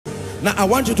Now I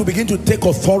want you to begin to take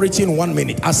authority in 1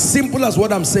 minute. As simple as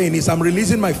what I'm saying is, I'm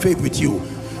releasing my faith with you,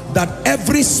 that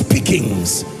every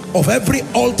speakings of every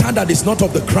altar that is not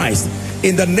of the Christ,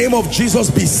 in the name of Jesus,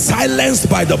 be silenced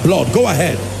by the blood. Go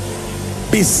ahead.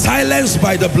 Be silenced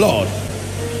by the blood.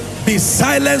 Be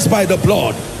silenced by the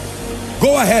blood.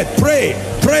 Go ahead, pray,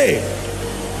 pray.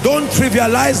 Don't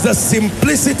trivialize the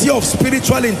simplicity of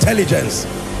spiritual intelligence.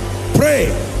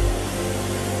 Pray.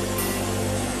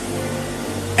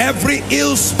 Every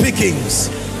ill speakings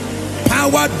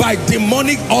powered by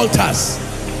demonic altars,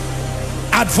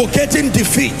 advocating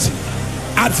defeat,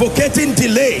 advocating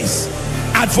delays,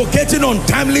 advocating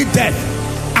untimely death,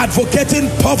 advocating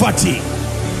poverty,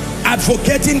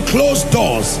 advocating closed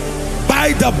doors,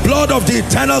 by the blood of the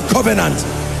eternal covenant,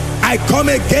 I come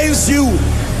against you.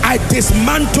 I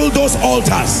dismantle those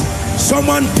altars.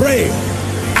 Someone pray.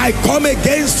 I come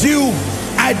against you.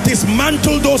 I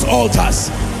dismantle those altars.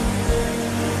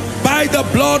 By the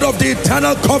blood of the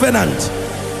eternal covenant,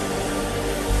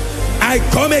 I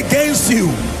come against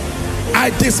you.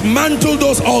 I dismantle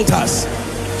those altars.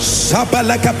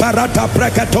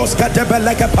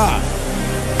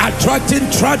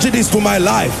 Attracting tragedies to my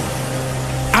life,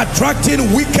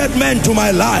 attracting wicked men to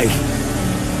my life,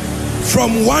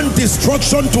 from one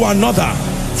destruction to another,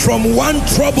 from one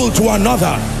trouble to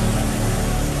another.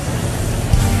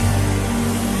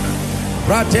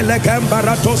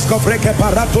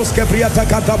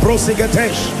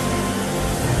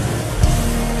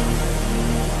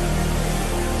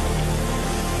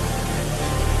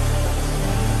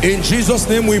 In Jesus'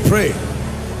 name we pray.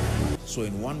 So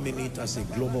in 1 minute, as a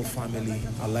global family,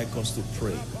 I'd like us to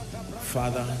pray.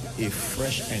 Father, a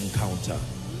fresh encounter.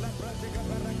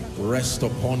 Rest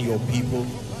upon your people.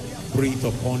 Breathe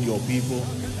upon your people.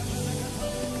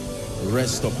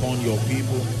 Rest upon your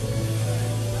people.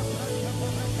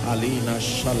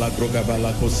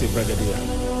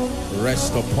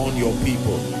 Rest upon your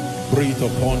people. Breathe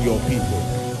upon your people.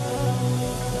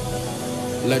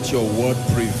 Let your word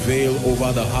prevail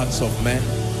over the hearts of men.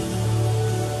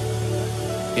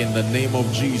 In the name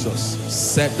of Jesus,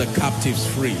 set the captives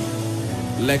free.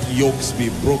 Let yokes be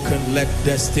broken. Let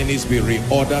destinies be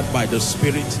reordered by the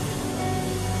Spirit.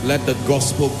 Let the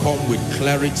gospel come with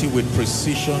clarity, with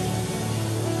precision.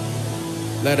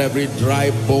 Let every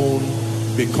dry bone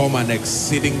become an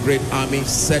exceeding great army.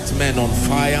 Set men on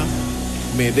fire.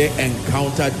 May they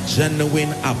encounter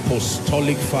genuine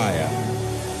apostolic fire.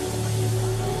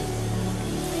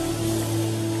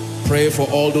 Pray for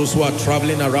all those who are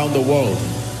traveling around the world.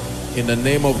 In the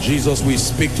name of Jesus, we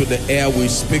speak to the air, we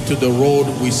speak to the road,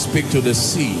 we speak to the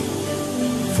sea.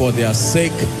 For their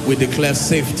sake, we declare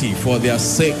safety. For their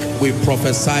sake, we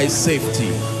prophesy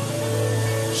safety.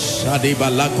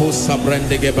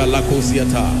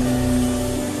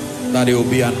 That it will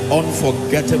be an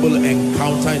unforgettable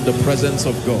encounter in the presence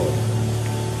of God.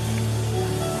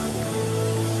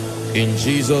 In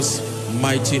Jesus'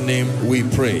 mighty name we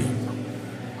pray.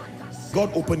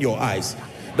 God, open your eyes.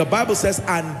 The Bible says,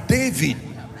 and David,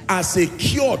 as a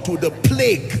cure to the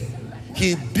plague,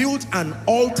 he built an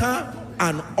altar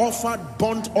and offered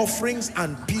burnt offerings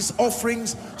and peace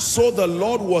offerings. So the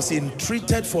Lord was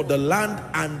entreated for the land,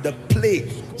 and the plague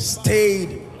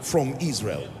stayed from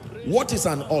Israel. What is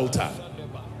an altar?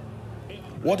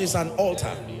 What is an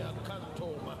altar?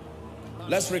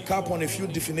 Let's recap on a few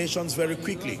definitions very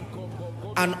quickly.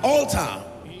 An altar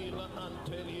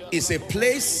is a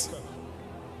place,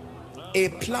 a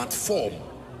platform,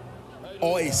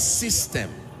 or a system.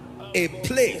 A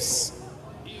place,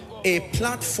 a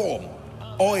platform,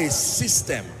 or a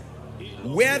system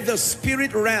where the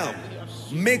spirit realm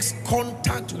makes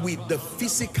contact with the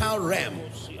physical realm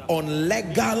on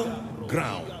legal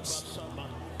grounds.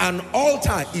 An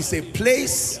altar is a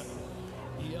place,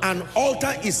 an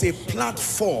altar is a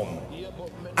platform,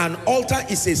 an altar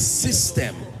is a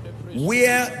system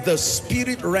where the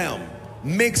spirit realm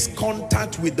makes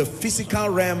contact with the physical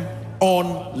realm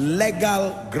on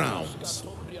legal grounds.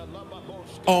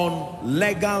 On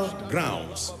legal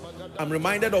grounds. I'm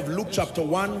reminded of Luke chapter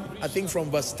 1, I think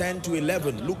from verse 10 to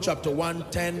 11. Luke chapter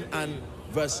 1, 10 and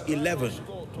verse 11.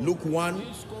 Luke 1,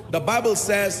 the Bible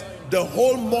says, the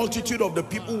whole multitude of the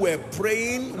people were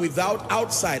praying without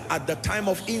outside at the time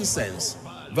of incense.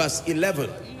 Verse 11.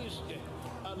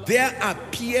 There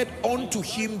appeared unto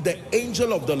him the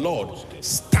angel of the Lord,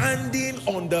 standing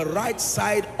on the right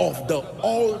side of the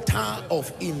altar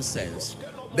of incense.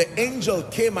 The angel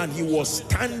came and he was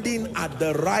standing at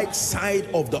the right side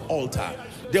of the altar.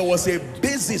 There was a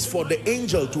basis for the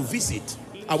angel to visit.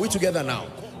 Are we together now?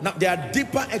 Now, there are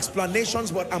deeper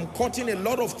explanations, but I'm cutting a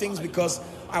lot of things because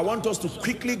I want us to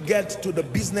quickly get to the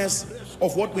business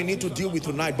of what we need to deal with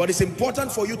tonight. But it's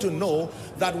important for you to know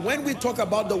that when we talk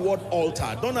about the word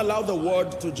altar, don't allow the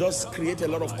word to just create a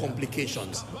lot of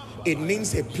complications. It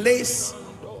means a place,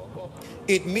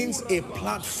 it means a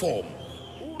platform,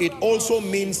 it also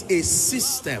means a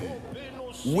system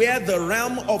where the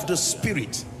realm of the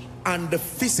spirit and the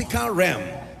physical realm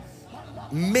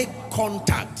make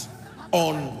contact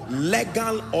on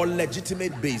legal or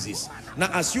legitimate basis. Now,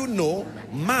 as you know,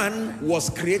 man was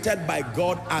created by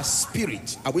God as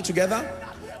spirit. Are we together?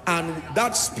 And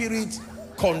that spirit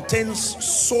contains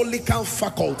solical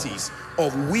faculties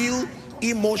of will,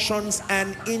 emotions,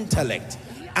 and intellect.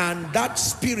 And that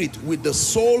spirit with the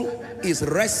soul is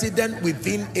resident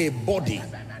within a body.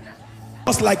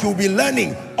 Just like you'll be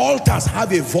learning, altars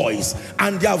have a voice,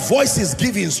 and their voices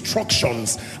give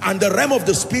instructions, and the realm of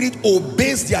the spirit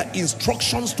obeys their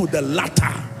instructions to the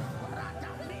latter.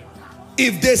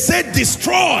 If they say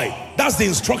destroy, that's the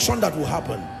instruction that will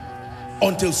happen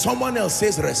until someone else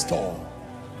says restore.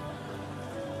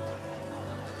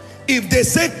 If they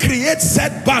say create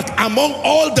setback among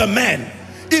all the men,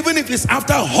 even if it's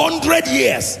after 100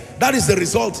 years, that is the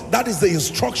result, that is the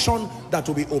instruction that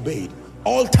will be obeyed.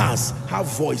 Altars have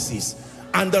voices,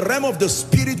 and the realm of the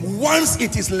spirit, once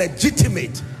it is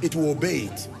legitimate, it will obey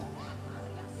it.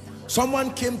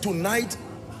 Someone came tonight,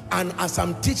 and as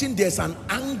I'm teaching, there's an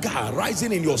anger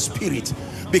rising in your spirit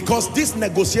because this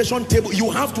negotiation table,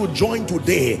 you have to join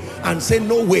today and say,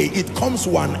 no way, it comes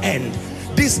to an end.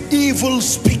 These evil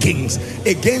speakings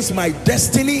against my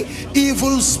destiny,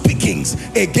 evil speakings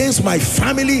against my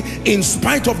family, in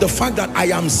spite of the fact that I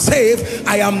am saved,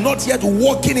 I am not yet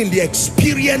walking in the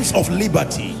experience of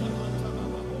liberty.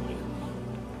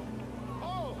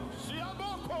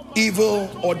 Evil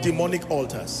or demonic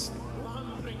altars.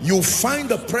 You find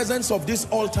the presence of these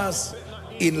altars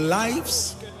in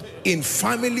lives, in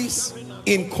families,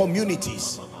 in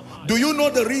communities. Do you know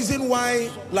the reason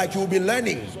why, like you'll be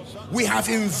learning, we have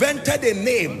invented a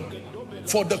name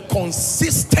for the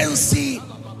consistency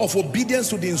of obedience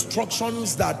to the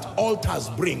instructions that altars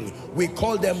bring? We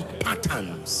call them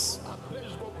patterns.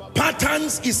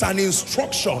 Patterns is an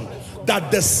instruction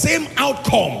that the same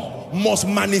outcome must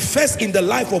manifest in the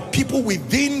life of people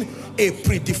within a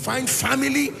predefined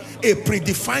family, a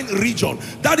predefined region.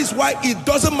 That is why it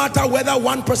doesn't matter whether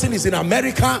one person is in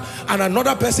America and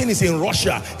another person is in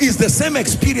Russia. It's the same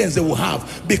experience they will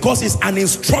have, because it's an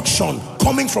instruction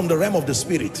coming from the realm of the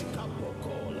spirit.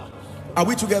 Are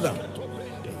we together?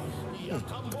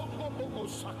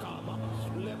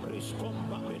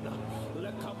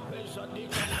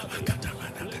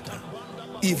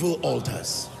 Evil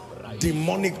altars,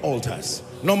 demonic altars.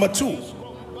 Number two,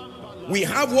 we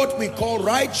have what we call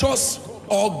righteous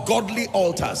or godly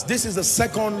altars. This is the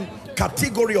second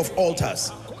category of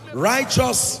altars.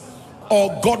 Righteous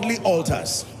or godly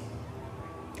altars.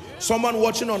 Someone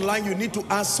watching online, you need to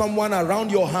ask someone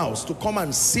around your house to come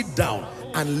and sit down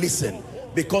and listen,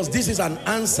 because this is an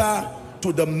answer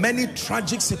to the many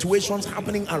tragic situations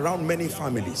happening around many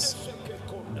families.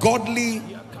 Godly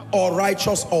or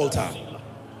righteous altar.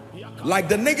 Like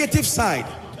the negative side,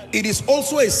 it is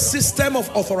also a system of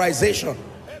authorization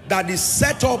that is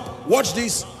set up, watch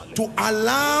this, to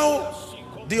allow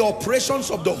the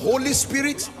operations of the Holy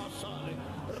Spirit,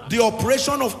 the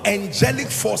operation of angelic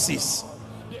forces,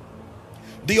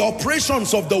 the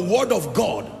operations of the Word of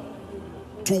God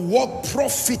to work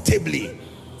profitably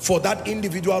for that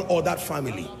individual or that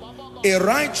family. A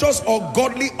righteous or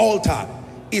godly altar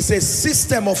is a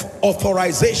system of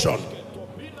authorization,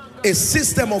 a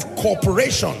system of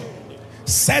cooperation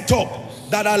set up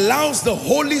that allows the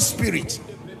Holy Spirit,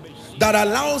 that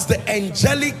allows the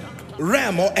angelic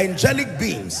realm or angelic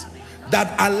beings,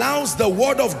 that allows the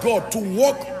Word of God to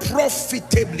work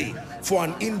profitably for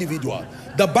an individual.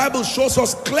 The Bible shows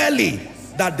us clearly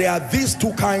that there are these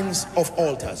two kinds of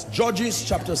altars. Judges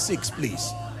chapter 6,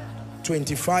 please,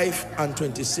 25 and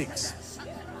 26.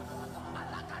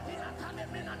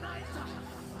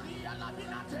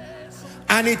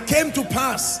 And it came to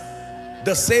pass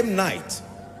the same night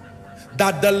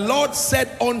that the Lord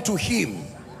said unto him,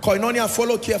 Koinonia,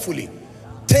 follow carefully,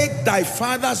 take thy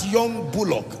father's young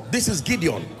bullock, this is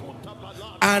Gideon,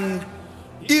 and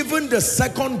even the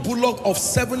second bullock of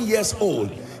 7 years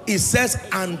old, it says,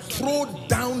 and throw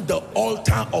down the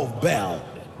altar of Baal.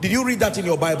 Did you read that in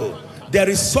your Bible? There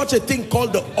is such a thing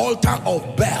called the altar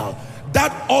of Baal.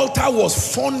 That altar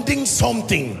was funding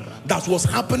something that was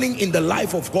happening in the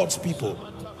life of God's people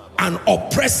and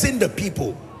oppressing the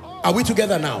people. Are we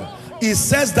together now? It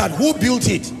says that who built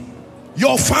it?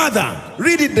 Your father.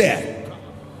 Read it there.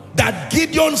 that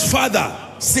Gideon's father,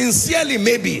 sincerely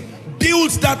maybe,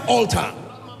 builds that altar.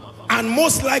 And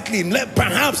most likely,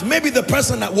 perhaps, maybe the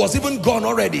person that was even gone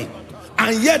already,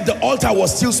 and yet the altar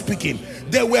was still speaking.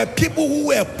 There were people who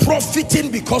were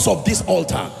profiting because of this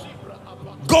altar.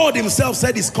 God himself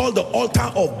said it's called the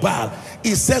altar of Baal.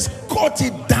 He says, cut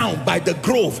it down by the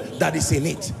grove that is in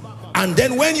it. And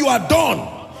then when you are done,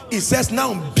 he says,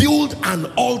 now build an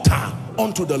altar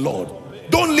unto the Lord.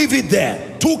 Don't leave it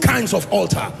there. Two kinds of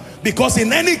altar. Because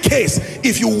in any case,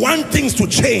 if you want things to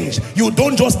change, you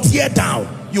don't just tear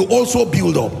down, you also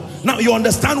build up. Now you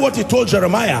understand what he told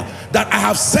Jeremiah, that I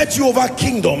have set you over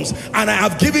kingdoms and I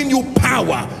have given you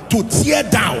power to tear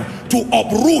down, to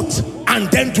uproot, and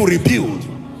then to rebuild.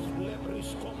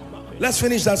 Let's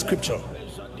finish that scripture.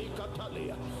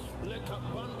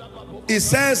 It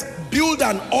says, build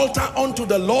an altar unto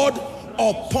the Lord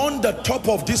upon the top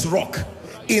of this rock,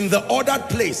 in the ordered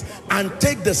place, and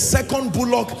take the second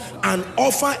bullock and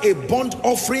offer a burnt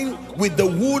offering with the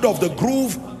wood of the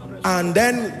grove, and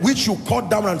then which you cut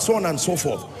down, and so on and so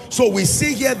forth. So we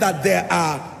see here that there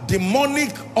are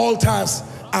demonic altars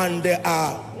and there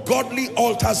are godly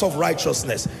altars of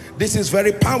righteousness. This is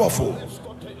very powerful.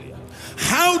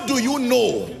 How do you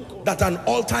know that an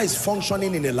altar is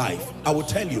functioning in a life? I will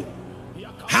tell you.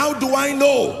 How do I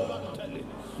know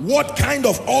what kind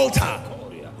of altar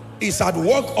is at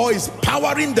work or is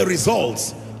powering the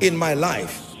results in my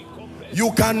life?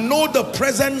 You can know the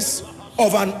presence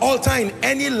of an altar in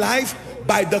any life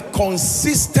by the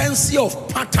consistency of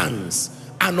patterns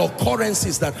and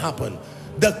occurrences that happen.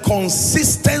 The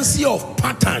consistency of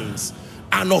patterns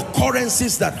and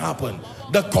occurrences that happen.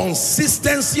 The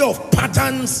consistency of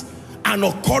patterns and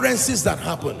occurrences that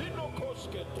happen,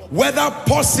 whether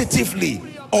positively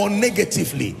or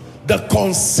negatively. The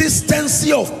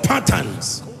consistency of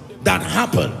patterns that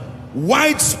happen.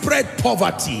 Widespread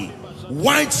poverty,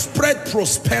 widespread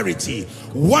prosperity,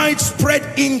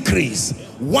 widespread increase,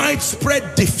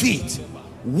 widespread defeat,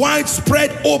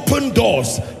 widespread open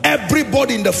doors.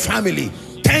 Everybody in the family,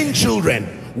 10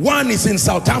 children, one is in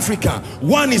South Africa,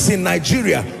 one is in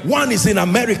Nigeria, one is in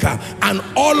America, and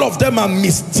all of them are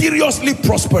mysteriously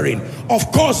prospering. Of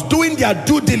course, doing their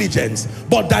due diligence,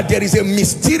 but that there is a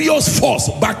mysterious force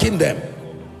backing them.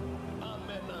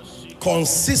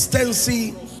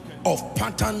 Consistency of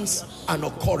patterns and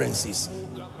occurrences.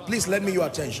 Please let me your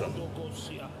attention.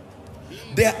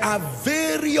 There are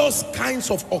various kinds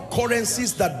of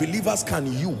occurrences that believers can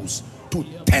use to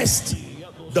test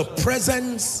the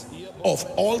presence of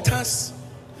altars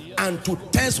and to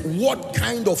test what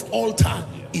kind of altar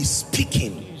is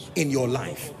speaking in your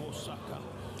life.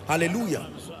 Hallelujah.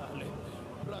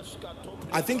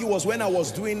 I think it was when I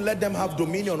was doing Let Them Have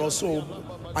Dominion also,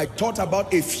 I thought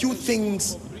about a few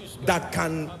things that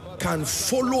can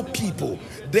follow people.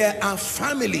 There are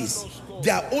families,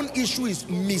 their own issue is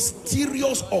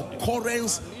mysterious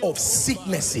occurrence of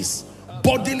sicknesses,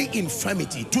 bodily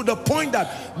infirmity, to the point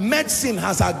that medicine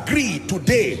has agreed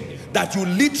today that you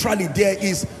literally, there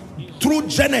is, through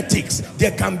genetics,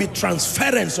 there can be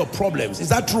transference of problems. Is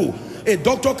that true? A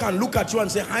doctor can look at you and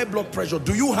say, high blood pressure.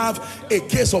 Do you have a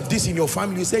case of this in your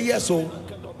family? You say, yes. So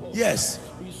yes,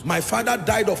 my father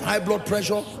died of high blood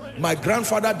pressure, my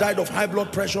grandfather died of high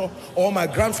blood pressure, or my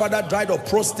grandfather died of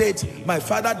prostate, my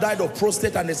father died of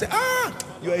prostate. And they say,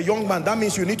 you're a young man, that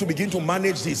means you need to begin to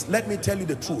manage this. Let me tell you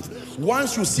the truth.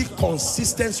 Once you see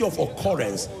consistency of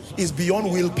occurrence, is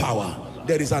beyond willpower.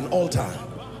 There is an altar.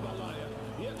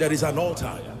 There is an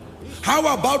altar. How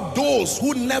about those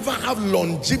who never have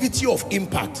longevity of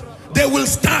impact? They will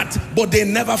start, but they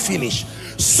never finish.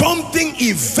 Something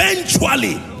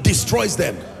eventually destroys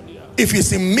them. If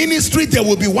it's in ministry, there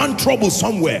will be one trouble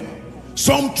somewhere.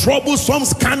 Some trouble, some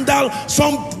scandal,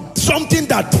 something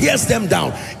that tears them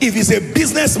down. If it's a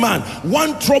businessman,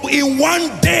 one trouble in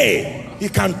one day, he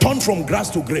can turn from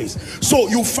grass to grace. So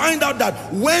you find out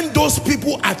that when those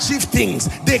people achieve things,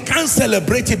 they can't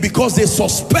celebrate it because they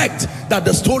suspect that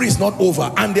the story is not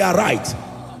over, and they are right.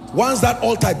 Once that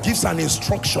altar gives an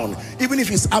instruction, even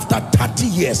if it's after 30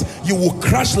 years, you will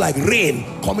crash like rain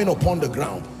coming upon the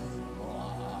ground.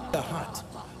 The heart,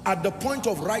 at the point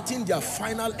of writing their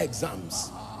final exams,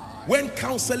 when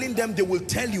counseling them, they will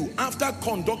tell you, after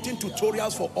conducting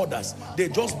tutorials for others, they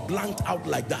just blanked out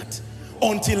like that.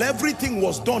 Until everything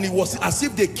was done, it was as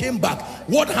if they came back.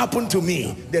 What happened to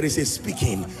me? There is a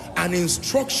speaking. An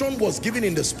instruction was given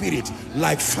in the spirit,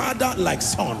 like father, like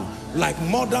son, like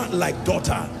mother, like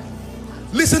daughter.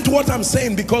 Listen to what I'm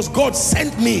saying, because God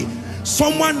sent me.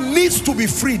 Someone needs to be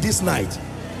free this night.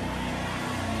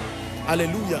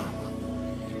 Hallelujah.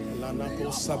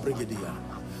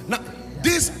 Now,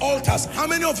 these altars, how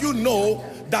many of you know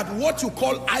that what you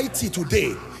call IT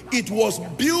today, it was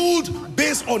built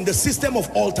based on the system of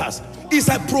altars? It's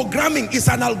a programming, it's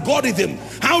an algorithm.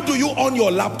 How do you on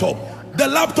your laptop? The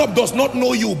laptop does not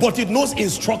know you, but it knows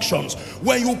instructions.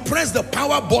 When you press the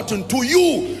power button, to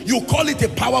you, you call it a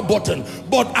power button.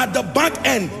 But at the back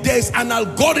end, there is an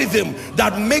algorithm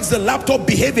that makes the laptop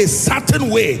behave a certain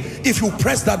way if you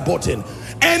press that button.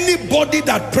 Anybody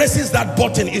that presses that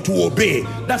button, it will obey.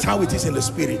 That's how it is in the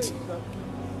spirit.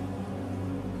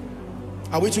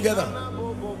 Are we together?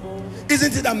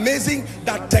 Isn't it amazing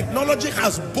that technology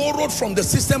has borrowed from the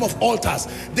system of altars?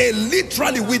 They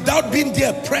literally, without being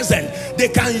there present, they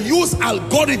can use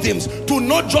algorithms to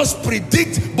not just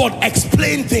predict but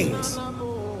explain things.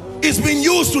 It's been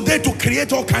used today to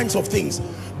create all kinds of things.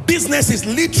 Business is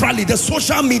literally, the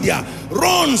social media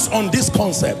runs on this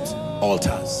concept,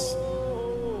 altars.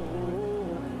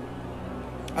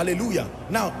 Hallelujah.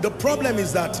 Now the problem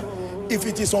is that if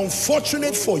it is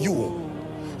unfortunate for you,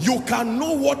 you can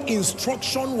know what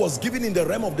instruction was given in the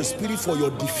realm of the spirit for your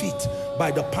defeat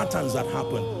by the patterns that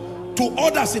happen. To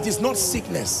others, it is not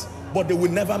sickness, but they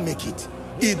will never make it.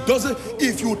 It doesn't.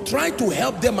 If you try to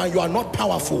help them and you are not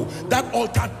powerful, that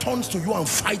altar turns to you and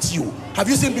fights you. Have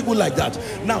you seen people like that?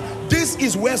 Now, this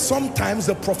is where sometimes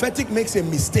the prophetic makes a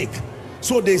mistake.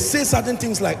 So they say certain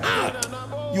things like,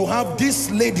 you have this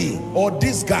lady or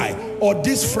this guy or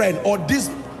this friend or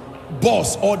this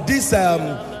boss or this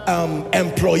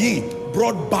employee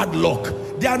brought bad luck.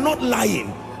 They are not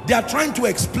lying. They are trying to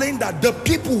explain that the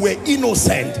people were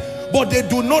innocent, but they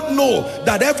do not know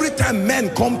that every time men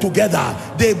come together,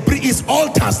 they bring, it's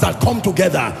altars that come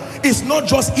together. It's not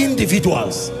just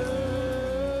individuals.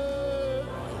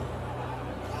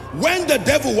 When the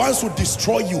devil wants to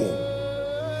destroy you,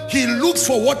 he looks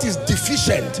for what is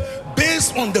deficient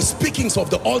based on the speakings of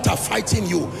the altar fighting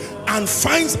you, and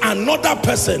finds another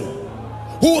person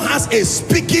who has a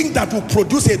speaking that will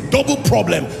produce a double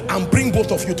problem and bring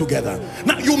both of you together.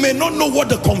 Now, you may not know what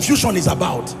the confusion is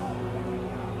about.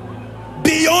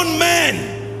 Beyond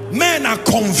men, men are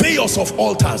conveyors of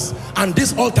altars, and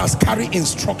these altars carry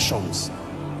instructions.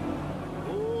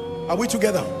 Are we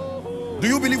together? Do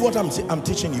you believe what I'm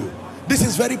teaching you? This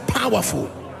is very powerful.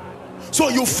 So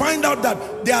you find out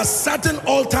that there are certain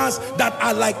altars that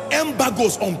are like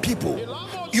embargoes on people.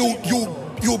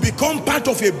 You become part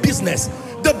of a business.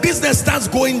 The business starts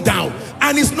going down,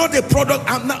 and it's not a product.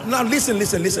 Now listen.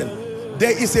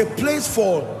 There is a place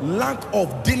for lack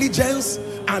of diligence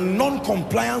and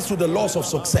non-compliance to the laws of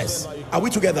success. Are we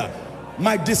together?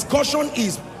 My discussion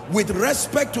is with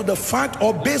respect to the fact,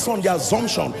 or based on the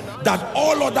assumption, that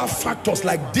all other factors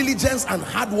like diligence and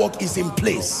hard work is in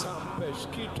place.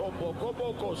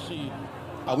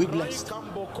 Are we blessed?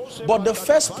 But the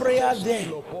first prayer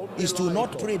there is to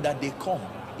not pray that they come,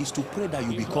 is to pray that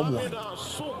you become one.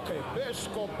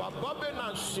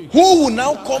 Who will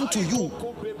now come to you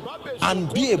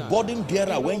and be a burden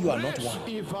bearer when you are not one?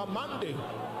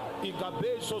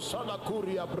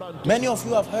 Many of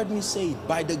you have heard me say it,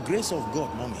 by the grace of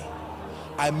God, mommy,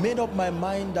 I made up my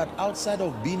mind that outside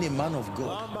of being a man of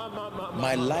God,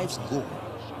 my life's goal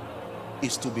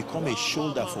is to become a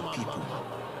shoulder for people.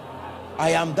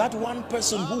 I am that one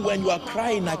person who, when you are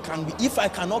crying, I can be, if I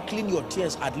cannot clean your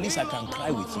tears, at least I can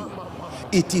cry with you.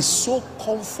 It is so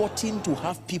comforting to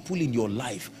have people in your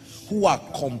life who are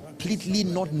completely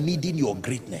not needing your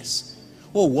greatness.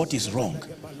 Oh, what is wrong?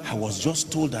 I was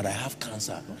just told that I have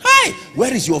cancer. Hey,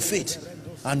 where is your faith?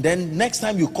 And then next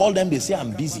time you call them, they say,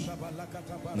 I'm busy.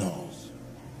 No.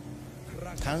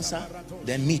 Cancer?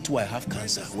 Then me too, I have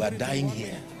cancer. We are dying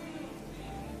here.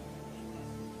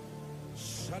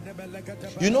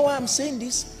 You know why I'm saying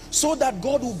this? So that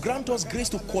God will grant us grace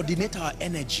to coordinate our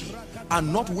energy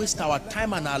and not waste our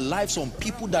time and our lives on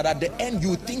people that at the end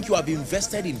you think you have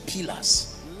invested in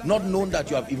pillars, not knowing that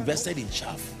you have invested in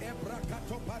chaff.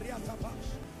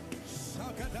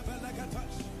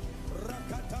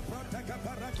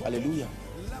 Hallelujah.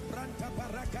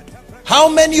 How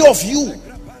many of you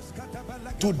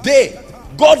today,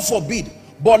 God forbid,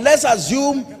 but let's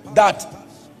assume that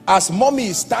as mommy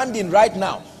is standing right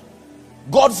now,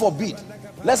 God forbid,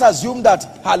 let's assume that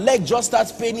her leg just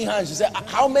starts paining her and she said,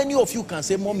 how many of you can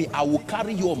say, mommy, I will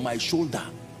carry you on my shoulder?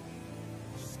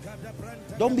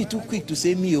 Don't be too quick to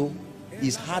say, me, oh,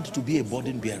 it's hard to be a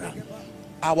burden bearer.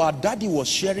 Our daddy was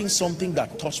sharing something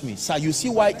that touched me. Sir, you see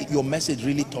why your message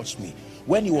really touched me?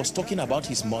 When he was talking about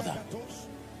his mother.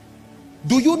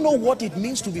 Do you know what it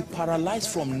means to be paralyzed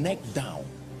from neck down?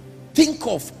 Think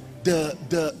of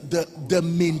the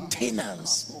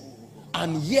maintenance,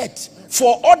 and yet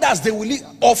for others they will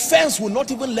offense will not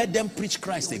even let them preach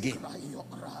Christ again.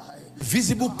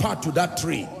 visible part to that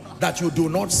tree that you do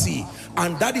not see,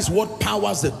 and that is what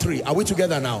powers the tree. Are we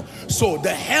together now? So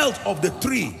the health of the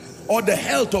tree or the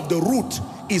health of the root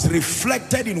is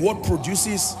reflected in what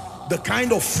produces the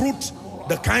kind of fruit,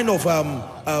 the kind of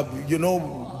you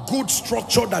know, good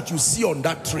structure that you see on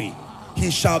that tree. He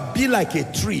shall be like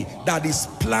a tree that is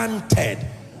planted.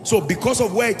 So because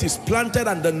of where it is planted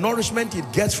and the nourishment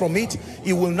it gets from it,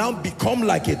 it will now become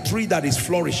like a tree that is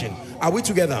flourishing. Are we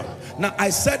together? Now, I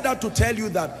said that to tell you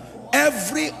that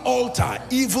every altar,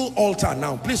 evil altar,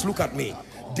 now please look at me,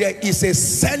 there is a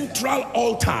central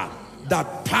altar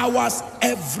that powers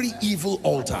every evil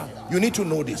altar. You need to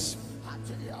know this.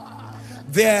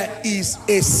 There is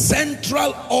a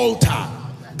central altar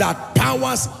that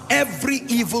powers every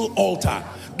evil altar.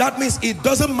 That means it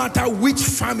doesn't matter which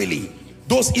family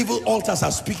those evil altars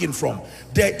are speaking from.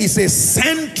 There is a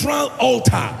central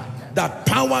altar that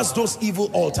powers those evil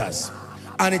altars,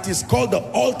 and it is called the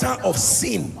altar of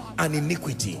sin and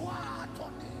iniquity.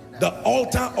 The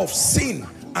altar of sin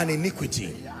and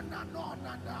iniquity.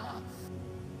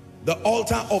 The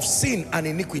altar of sin and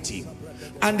iniquity.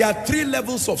 And there are three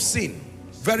levels of sin.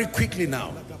 Very quickly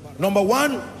now. Number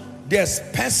one, there's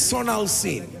personal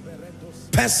sin.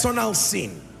 Personal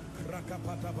sin.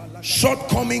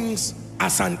 Shortcomings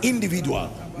as an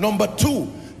individual. Number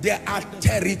two, there are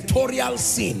territorial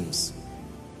sins.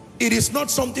 It is not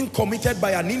something committed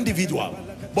by an individual,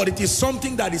 but it is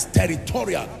something that is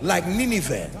territorial, like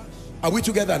Nineveh. Are we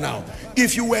together now?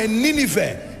 If you were in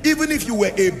Nineveh, even if you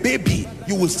were a baby,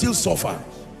 you will still suffer.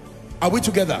 Are we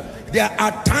together? There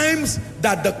are times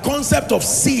that the concept of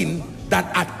sin that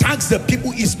attacks the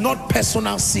people is not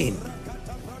personal sin.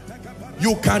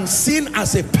 You can sin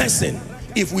as a person.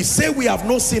 If we say we have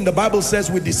no sin, the Bible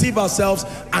says we deceive ourselves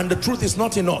and the truth is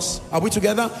not in us. Are we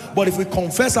together? But if we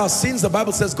confess our sins, the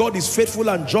Bible says God is faithful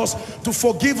and just to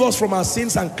forgive us from our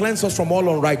sins and cleanse us from all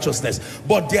unrighteousness.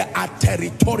 But there are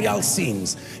territorial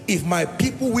sins. If my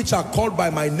people which are called by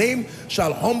my name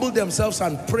shall humble themselves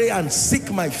and pray and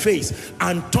seek my face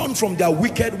and turn from their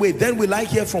wicked way, then will I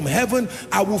hear from heaven,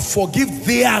 I will forgive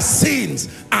their sins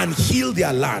and heal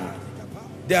their land.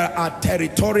 There are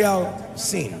territorial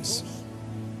sins.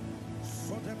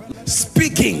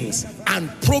 Speakings and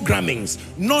programmings,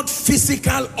 not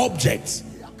physical objects.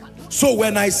 So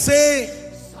when I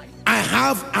say I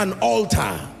have an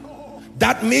altar,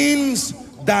 that means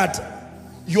that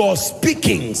your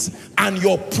speakings and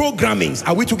your programmings,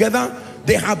 are we together?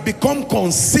 They have become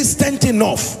consistent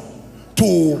enough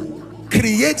to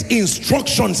create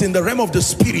instructions in the realm of the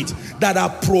spirit that are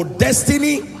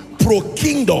pro-destiny,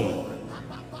 pro-kingdom.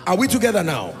 Are we together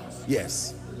now?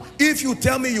 Yes. If you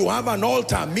tell me you have an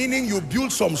altar, meaning you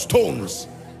build some stones,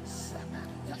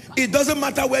 it doesn't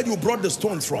matter where you brought the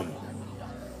stones from.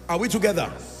 Are we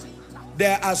together?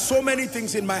 There are so many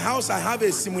things in my house. I have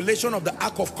a simulation of the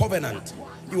Ark of Covenant.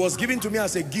 It was given to me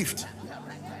as a gift.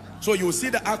 So you will see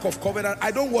the Ark of Covenant.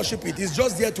 I don't worship it. It's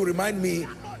just there to remind me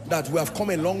that we have come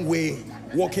a long way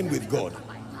walking with God.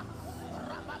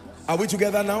 Are we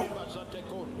together now?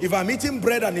 If I'm eating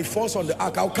bread and it falls on the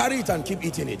ark, I'll carry it and keep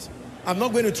eating it. I'm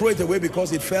not going to throw it away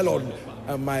because it fell on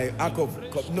my ark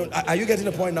of... No, are you getting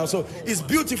the point now? So it's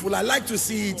beautiful. I like to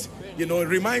see it. You know, it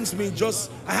reminds me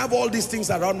just... I have all these things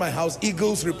around my house.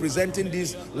 Eagles representing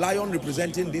this, lion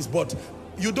representing this, but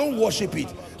you don't worship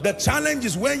it. The challenge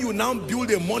is when you now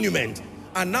build a monument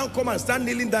and now come and stand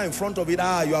kneeling down in front of it.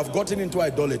 You have gotten into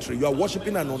idolatry. You are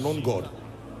worshiping an unknown God.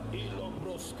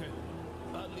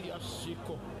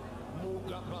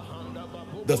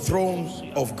 The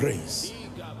throne of grace.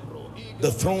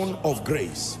 The throne of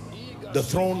grace. The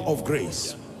throne of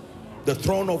grace. The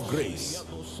throne of grace.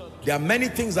 There are many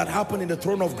things that happen in the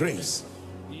throne of grace.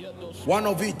 One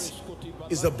of it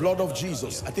is the blood of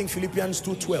Jesus. I think Philippians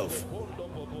 2:12.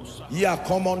 Ye are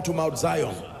come unto Mount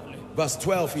Zion. Verse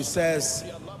 12, he says,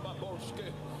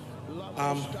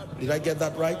 did I get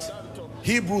that right?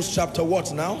 Hebrews chapter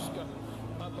what now?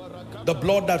 The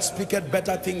blood that speaketh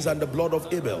better things than the blood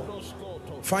of Abel.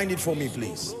 Find it for me,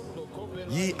 please.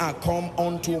 Ye are come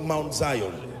unto Mount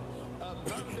Zion.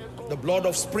 The blood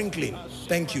of sprinkling.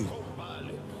 Thank you.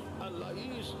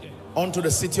 Unto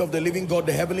the city of the living God,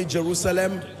 the heavenly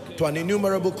Jerusalem, to an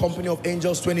innumerable company of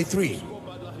angels. 23.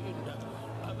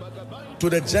 To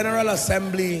the general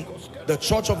assembly, the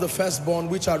church of the firstborn,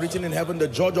 which are written in heaven, the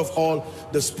judge of all,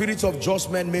 the spirits of just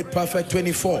men made perfect.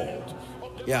 24.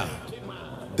 Yeah.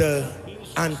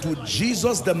 And to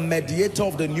Jesus, the mediator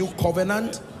of the new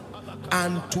covenant,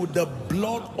 and to the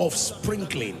blood of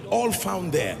sprinkling, all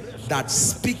found there, that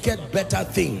speaketh better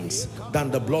things than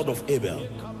the blood of Abel.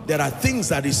 There are things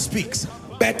that he speaks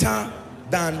better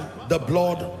than the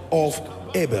blood of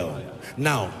Abel.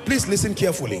 Now, please listen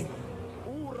carefully.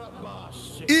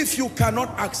 If you cannot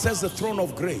access the throne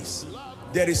of grace,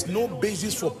 there is no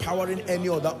basis for powering any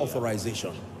other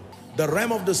authorization. The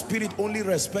realm of the spirit only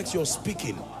respects your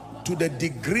speaking to the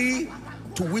degree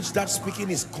to which that speaking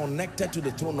is connected to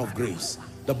the throne of grace.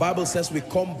 The Bible says we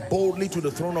come boldly to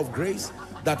the throne of grace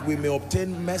that we may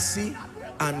obtain mercy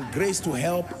and grace to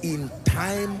help in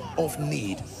time of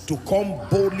need. To come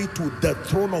boldly to the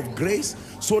throne of grace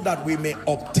so that we may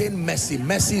obtain mercy.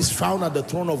 Mercy is found at the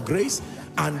throne of grace,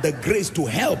 and the grace to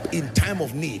help in time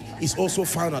of need is also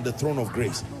found at the throne of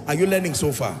grace. Are you learning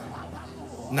so far?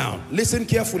 Now, listen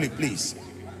carefully, please.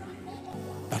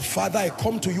 That Father, I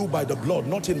come to you by the blood,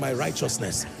 not in my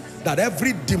righteousness, that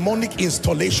every demonic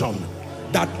installation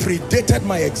that predated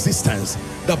my existence,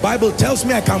 the Bible tells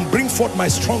me I can bring forth my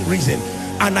strong reason,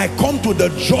 and I come to the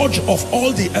judge of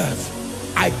all the earth.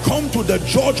 I come to the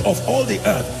judge of all the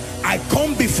earth. I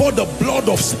come before the blood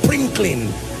of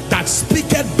sprinkling that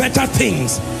speaketh better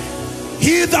things.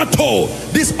 Hitherto,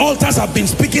 these altars have been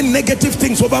speaking negative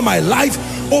things over my life,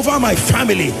 over my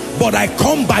family, but I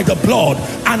come by the blood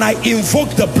and I invoke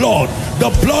the blood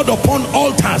upon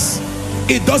altars.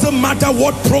 It doesn't matter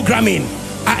what programming.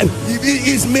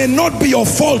 It may not be your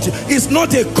fault. It's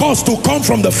not a cause to come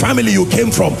from the family you came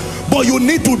from, but you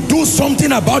need to do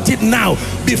something about it now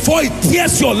before it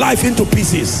tears your life into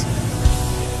pieces.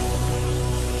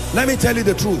 Let me tell you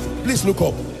the truth. Please look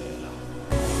up.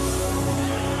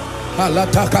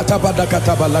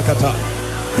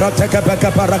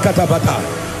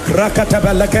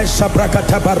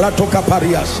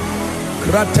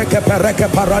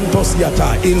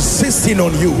 Insisting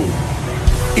on you,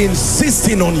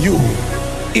 insisting on you,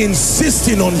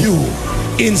 insisting on you,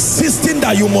 insisting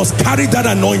that you must carry that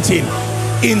anointing,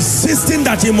 insisting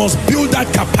that you must build that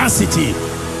capacity,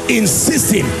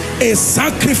 insisting a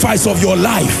sacrifice of your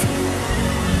life,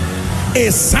 a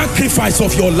sacrifice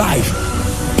of your life,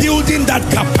 building that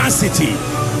capacity,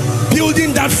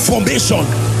 building that formation,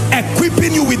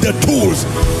 equipping you with the tools,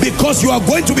 because you are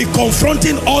going to be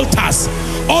confronting altars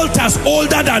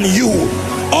older than you,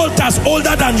 altars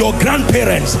older than your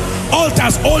grandparents,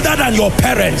 altars older than your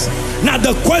parents. Now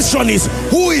the question is,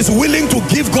 who is willing to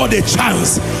give God a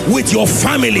chance with your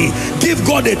family, give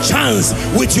God a chance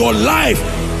with your life,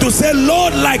 to say,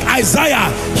 Lord, like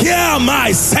Isaiah, here am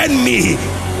I, send me,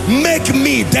 make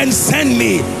me, then send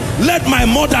me. Let my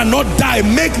mother not die,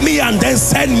 make me and then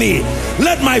send me.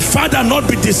 Let my father not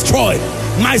be destroyed.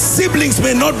 My siblings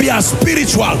may not be as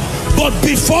spiritual, but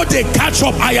before they catch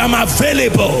up, I am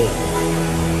available.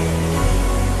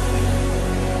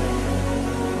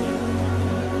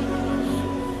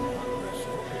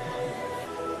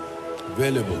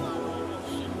 Available.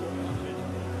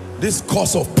 This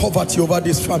cause of poverty over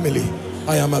this family,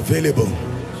 I am available.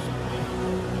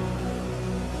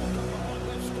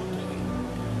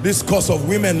 This cause of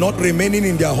women not remaining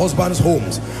in their husbands'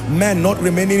 homes, men not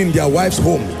remaining in their wives'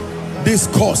 homes, this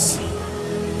cause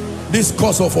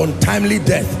of untimely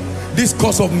death, this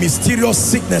cause of mysterious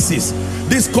sicknesses,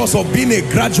 this cause of being a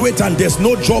graduate and there's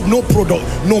no job, no product,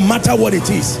 no matter what it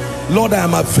is. Lord, I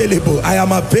am available. I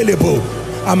am available.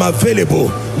 I'm available.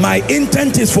 My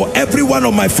intent is for every one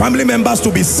of my family members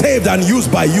to be saved and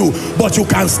used by you, but you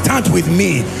can start with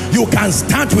me. You can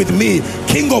start with me.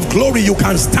 King of glory, you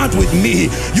can start with me.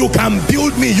 You can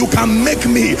build me. You can make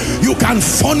me. You can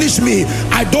furnish me.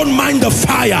 I don't mind the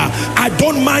fire. I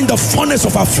don't mind the furnace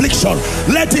of affliction.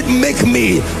 Let it make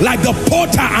me like the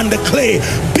potter and the clay.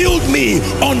 Build me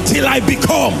until I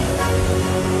become.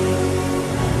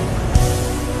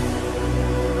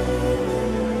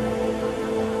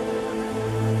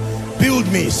 Build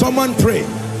me. Someone pray.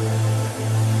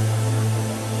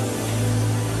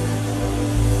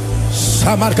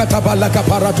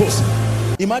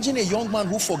 Imagine a young man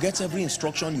who forgets every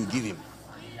instruction you give him.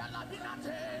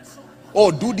 Oh,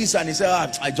 do this, and he said,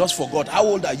 I just forgot. How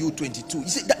old are you? 22. You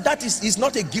see, he's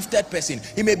not a gifted person.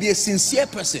 He may be a sincere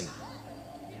person,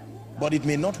 but it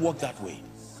may not work that way.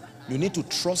 You need to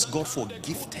trust God for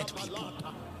gifted people.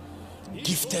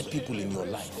 Gifted people in your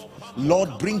life.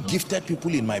 Lord, bring gifted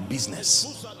people in my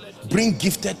business. Bring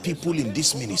gifted people in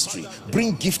this ministry.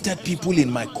 Bring gifted people in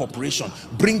my corporation.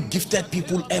 Bring gifted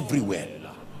people everywhere.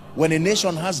 When a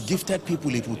nation has gifted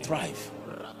people, it will thrive.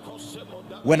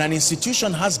 When an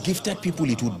institution has gifted people,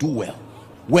 it will do well.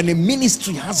 When a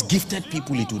ministry has gifted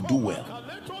people, it will do well.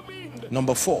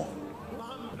 Number 4.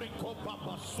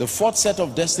 The 4th set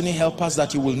of destiny helpers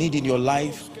that you will need in your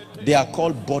life, they are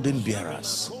called burden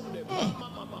bearers.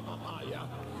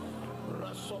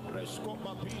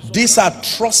 These are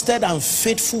trusted and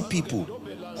faithful people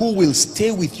who will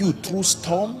stay with you through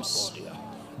storms.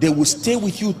 They will stay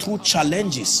with you through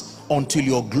challenges until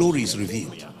your glory is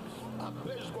revealed.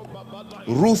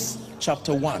 Ruth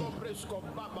chapter 1.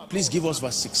 Please give us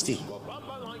verse 16.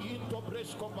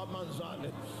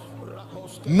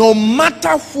 No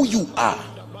matter who you are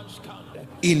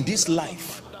in this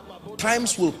life,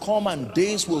 times will come and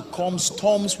days will come,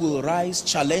 storms will rise,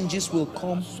 challenges will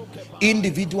come,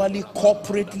 individually,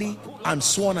 corporately, and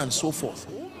so on and so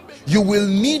forth. You will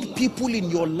need people in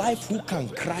your life who can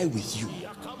cry with you.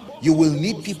 You will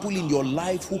need people in your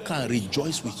life who can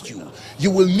rejoice with you.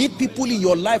 You will need people in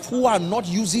your life who are not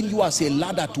using you as a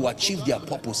ladder to achieve their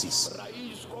purposes.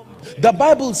 The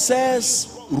Bible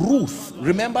says Ruth,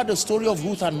 remember the story of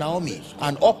Ruth and Naomi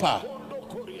and Orpah,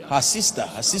 her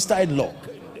sister-in-law.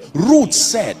 Ruth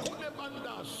said,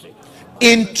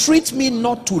 entreat me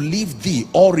not to leave thee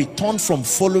or return from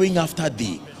following after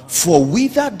thee, for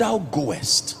whither thou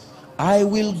goest, I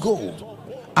will go,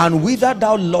 and whither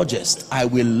thou lodgest, I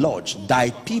will lodge. Thy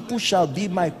people shall be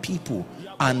my people,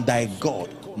 and thy God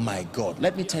my God.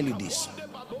 Let me tell you this.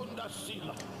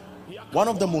 One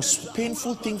of the most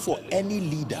painful things for any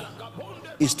leader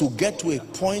is to get to a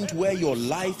point where your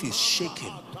life is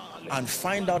shaken and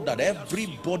find out that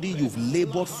everybody you've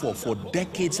labored for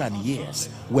decades and years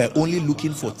were only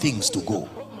looking for things to go.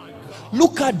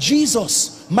 Look at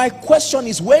Jesus. My question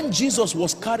is, when Jesus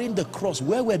was carrying the cross,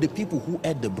 where were the people who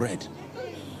ate the bread?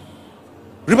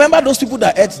 Remember those people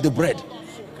that ate the bread?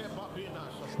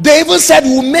 They even said,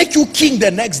 we'll make you king the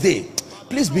next day.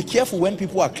 Please be careful when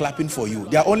people are clapping for you.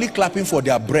 They are only clapping for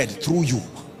their bread through you.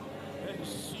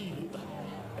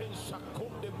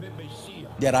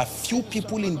 There are few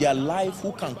people in their life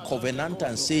who can covenant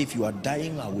and say, if you are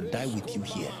dying, I will die with you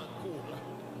here.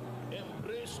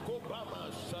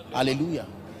 Hallelujah.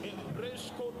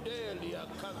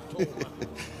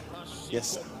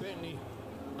 Yes, sir.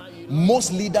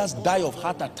 Most leaders die of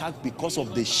heart attack because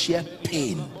of the sheer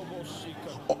pain.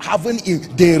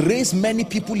 They raise many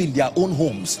people in their own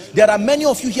homes. There are many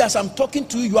of you here, as I'm talking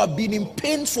to you, you have been in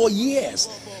pain for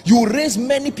years. You raise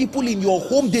many people in your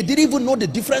home. They didn't even know the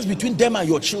difference between them and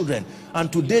your children.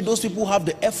 And today those people have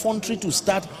the effrontery to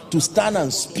stand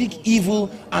and speak evil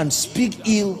and speak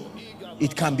ill.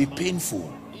 It can be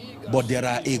painful. But there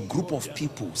are a group of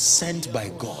people sent by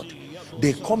God.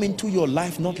 They come into your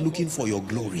life not looking for your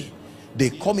glory. They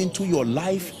come into your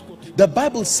life. The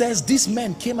Bible says these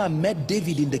men came and met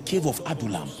David in the cave of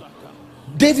Adullam.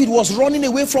 David was running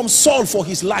away from Saul for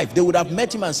his life. They would have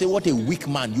met him and say, what a weak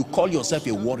man, you call yourself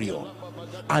a warrior.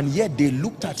 And yet they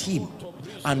looked at him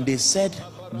and they said,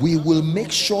 we will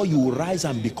make sure you rise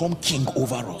and become king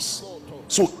over us.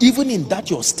 So even in that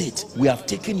your state, we have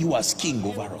taken you as king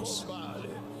over us.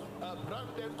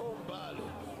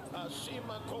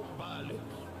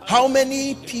 How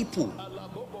many people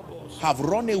have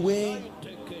run away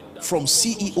from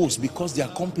CEOs because their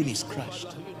companies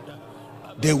crashed?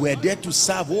 They were there to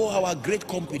serve, oh, our great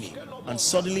company, and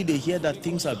suddenly they hear that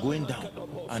things are going down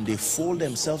and they fold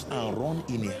themselves and run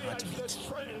in a heartbeat.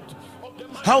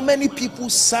 How many people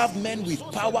serve men with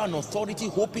power and authority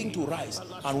hoping to rise,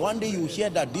 and one day you hear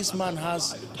that this man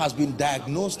has been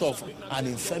diagnosed of an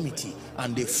infirmity,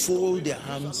 and they fold their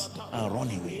hands and run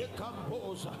away.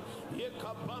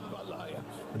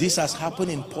 This has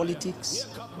happened in politics.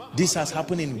 This has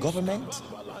happened in government.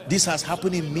 This has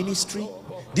happened in ministry.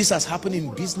 This has happened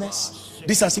in business.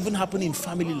 This has even happened in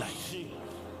family life.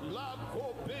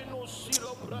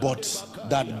 But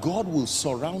that God will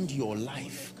surround your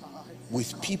life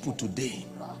with people today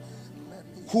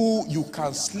who you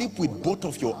can sleep with both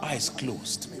of your eyes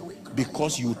closed,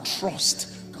 because you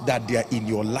trust that they are in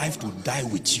your life to die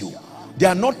with you. They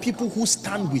are not people who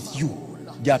stand with you.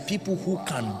 They are people who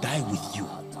can die with you.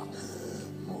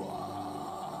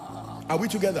 Are we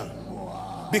together?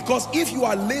 Because if you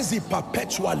are lazy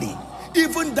perpetually,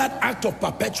 even that act of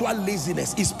perpetual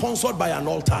laziness is sponsored by an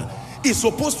altar. It's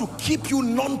supposed to keep you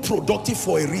non-productive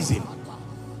for a reason.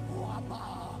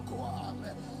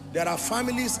 There are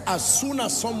families, as soon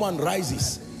as someone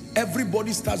rises,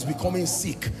 everybody starts becoming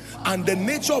sick, and the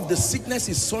nature of the sickness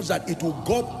is such that it will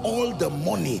gob all the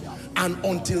money, and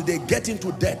until they get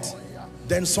into debt,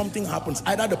 then something happens.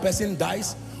 Either the person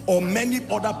dies or many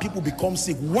other people become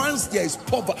sick. Once there is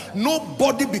poverty,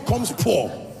 nobody becomes poor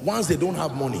once they don't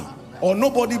have money, or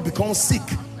nobody becomes sick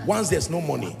once there's no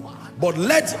money. But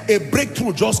let a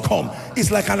breakthrough just come.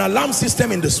 It's like an alarm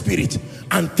system in the spirit,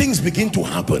 and things begin to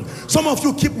happen. Some of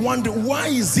you keep wondering, why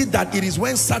is it that it is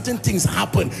when certain things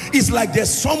happen, it's like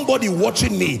there's somebody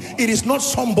watching me? It is not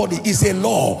somebody, it's a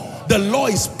law. The law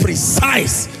is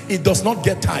precise. It does not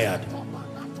get tired.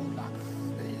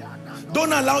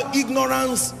 Don't allow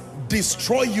ignorance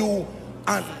destroy you.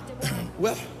 And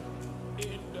well,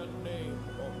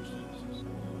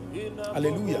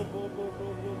 Hallelujah.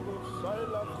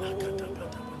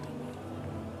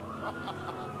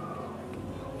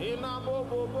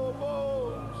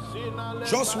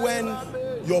 Just when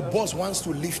your boss wants to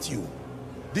lift you,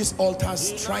 these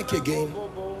altars strike again,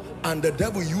 and the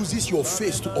devil uses your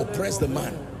face to oppress the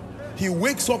man. He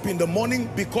wakes up in the morning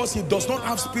because he does not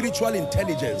have spiritual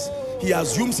intelligence. He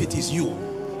assumes it is you.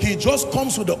 He just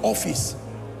comes to the office.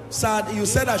 Sir, you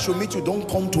said I should meet you. Don't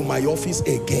come to my office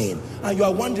again. And you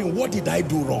are wondering, what did I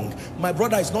do wrong? My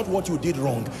brother, it's not what you did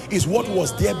wrong. It's what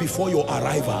was there before your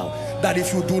arrival. That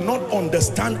if you do not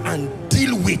understand and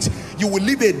deal with, you will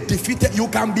live a defeated. You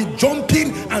can be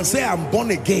jumping and say, I'm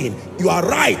born again. You are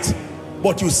right.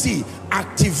 But you see,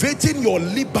 activating your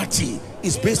liberty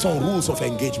is based on rules of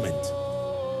engagement.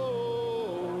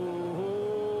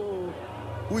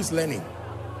 Who is learning?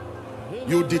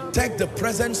 You detect the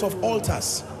presence of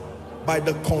altars by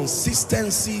the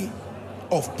consistency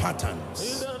of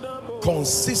patterns,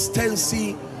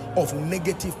 consistency of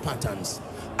negative patterns.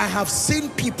 I have seen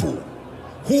people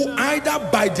who either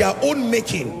by their own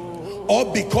making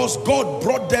or because God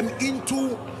brought them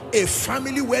into a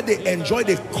family where they enjoyed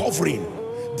a covering,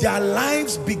 their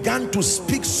lives began to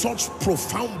speak such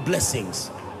profound blessings.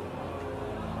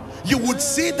 You would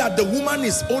see that the woman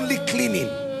is only cleaning.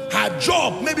 Her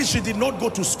job, maybe she did not go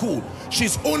to school.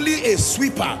 She's only a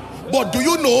sweeper. But do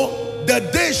you know, the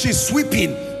day she's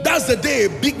sweeping, that's the day a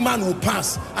big man will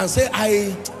pass and say,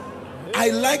 I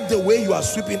like the way you are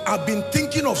sweeping. I've been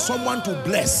thinking of someone to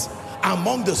bless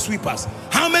among the sweepers.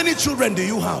 How many children do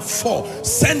you have? 4.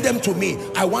 Send them to me.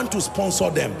 I want to sponsor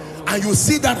them. And you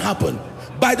see that happen.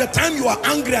 By the time you are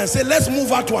angry and say, let's move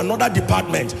her to another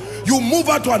department, you move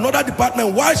her to another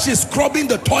department while she's scrubbing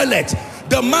the toilet.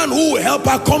 The man who will help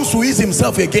her comes to ease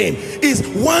himself again. Is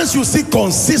once you see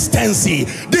consistency,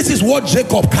 this is what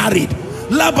Jacob carried.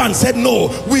 Laban said, no,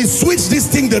 we switch this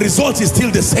thing, the result is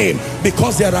still the same,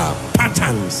 because there are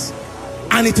patterns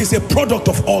and it is a product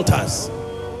of altars.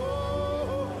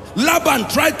 Laban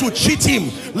tried to cheat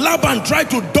him. Laban tried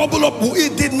to double up.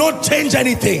 It did not change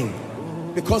anything,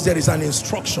 because there is an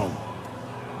instruction.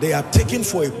 They are taken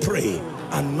for a prey,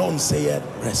 and none saith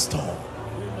restore.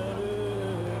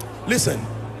 Listen,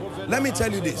 let me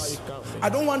tell you this. I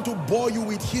don't want to bore you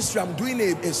with history. I'm doing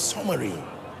a summary.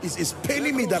 It's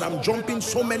paining me that I'm jumping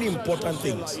so many important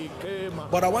things.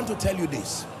 But I want to tell you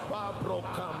this.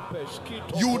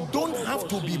 You don't have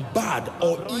to be bad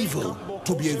or evil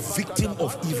to be a victim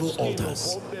of evil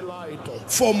altars.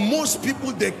 For most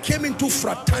people, they came into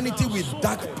fraternity with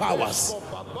dark powers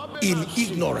in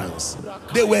ignorance.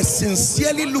 They were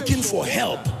sincerely looking for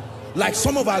help. Like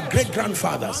some of our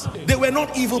great-grandfathers, they were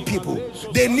not evil people.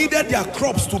 They needed their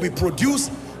crops to be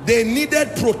produced. They needed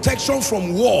protection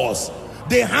from wars.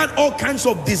 They had all kinds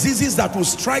of diseases that would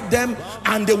strike them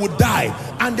and they would die.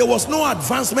 And there was no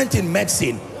advancement in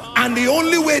medicine. And the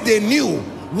only way they knew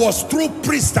was through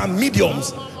priests and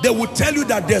mediums. They would tell you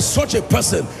that there's such a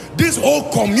person. This whole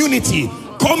community,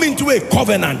 come into a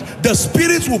covenant. The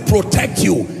spirits will protect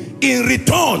you. In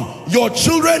return, your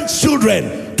children's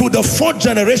children to the 4th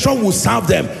generation will serve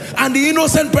them. And the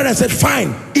innocent parents said,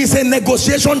 fine, it's a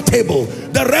negotiation table.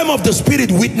 The realm of the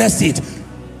spirit witnessed it.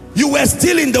 You were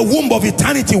still in the womb of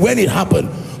eternity when it happened.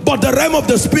 But the realm of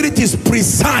the spirit is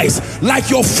precise, like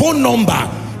your phone number.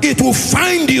 It will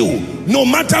find you no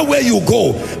matter where you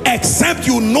go, except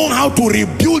you know how to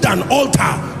rebuild an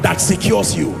altar that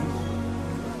secures you.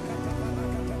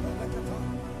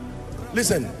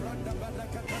 Listen.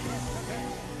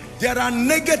 There are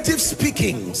negative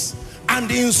speakings, and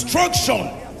the instruction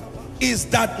is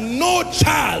that no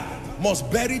child must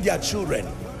bury their children.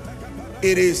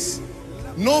 It is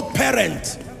no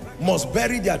parent must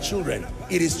bury their children.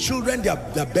 It is children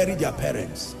that bury their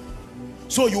parents.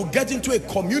 So you get into a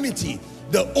community,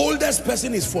 the oldest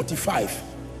person is 45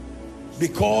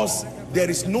 because there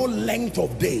is no length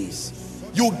of days.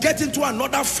 You get into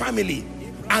another family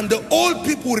and the old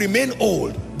people remain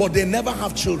old, but they never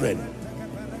have children.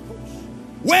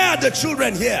 Where are the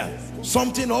children here?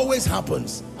 Something always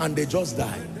happens and they just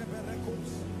die.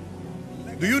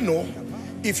 Do you know,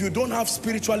 if you don't have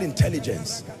spiritual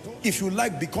intelligence, if you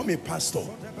like become a pastor,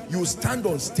 you stand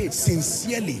on stage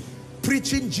sincerely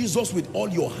preaching Jesus with all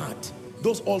your heart.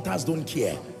 Those altars don't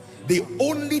care. The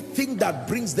only thing that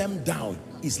brings them down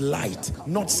is light,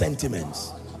 not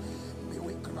sentiments.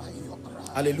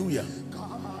 Hallelujah.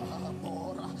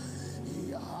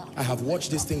 I have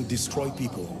watched this thing destroy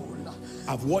people.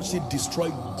 I've watched it destroy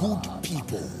good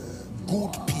people,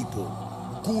 good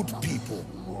people, good people.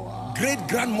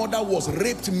 Great-grandmother was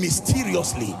raped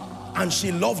mysteriously and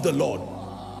she loved the Lord.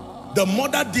 The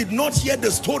mother did not hear the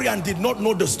story and did not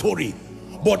know the story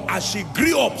But as she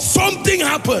grew up, something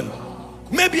happened.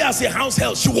 Maybe as a house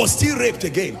help, she was still raped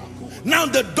again. Now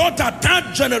the daughter,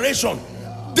 third generation,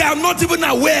 they are not even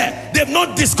aware. They've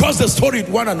not discussed the story with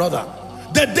one another.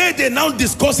 The day they now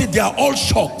discuss it, they are all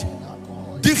shocked.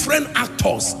 Different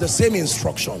actors, the same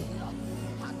instruction.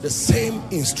 The same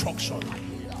instruction.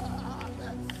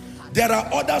 There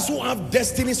are others who have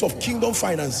destinies of kingdom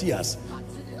financiers.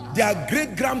 Their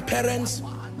great-grandparents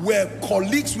were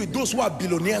colleagues with those who are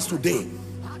billionaires today.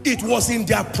 It was in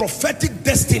their prophetic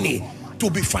destiny to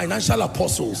be financial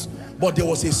apostles, but there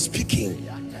was a speaking.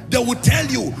 They would tell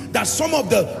you that some of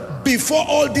the, before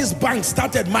all these banks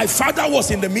started, my father was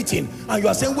in the meeting, and you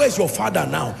are saying, where's your father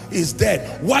now? He's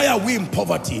dead. Why are we in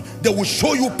poverty? They will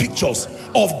show you pictures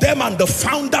of them and the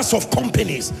founders of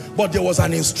companies, but there was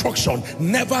an instruction: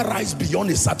 never rise beyond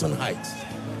a certain height.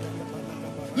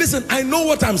 Listen, I know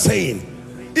what I'm saying.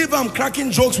 If I'm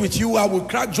cracking jokes with you, I will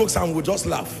crack jokes and we'll just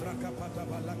laugh.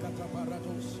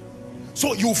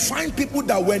 So you find people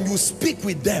that when you speak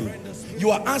with them,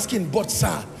 you are asking, but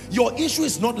sir, your issue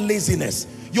is not laziness.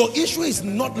 Your issue is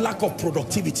not lack of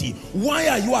productivity. Why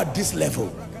are you at this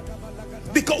level?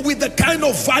 Because with the kind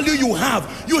of value you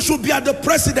have, you should be at the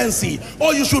presidency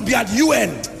or you should be at UN.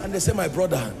 And they say, my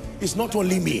brother, it's not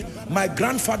only me. My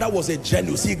grandfather was a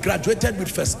genius. He graduated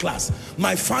with first class.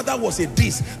 My father was a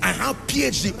this. I have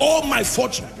PhD. All my 4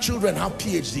 children have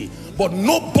PhD. But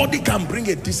nobody can bring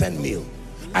a decent meal.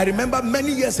 I remember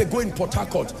many years ago in Port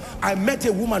Harcourt, I met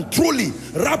a woman truly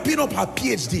wrapping up her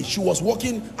PhD. She was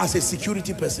working as a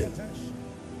security person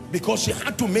because she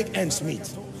had to make ends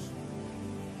meet.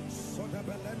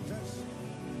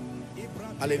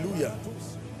 Hallelujah.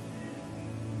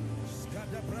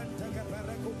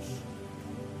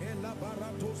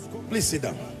 Please sit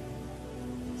down.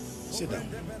 Sit down.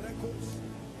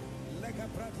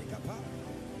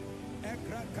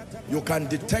 You can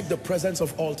detect the presence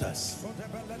of altars.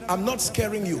 I'm not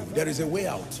scaring you. There is a way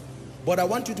out. But I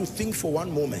want you to think for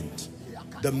one moment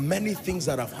the many things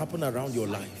that have happened around your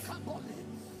life.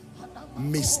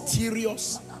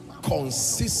 Mysterious,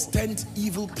 consistent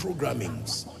evil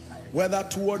programmings, whether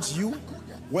towards you,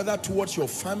 whether towards your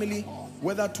family,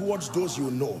 whether towards those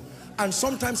you know. And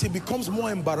sometimes it becomes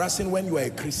more embarrassing when you are a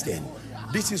Christian.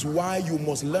 This is why you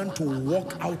must learn to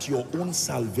walk out your own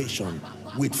salvation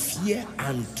with fear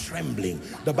and trembling.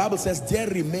 The Bible says there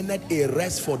remaineth a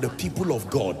rest for the people of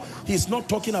God. He's not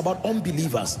talking about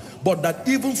unbelievers, but that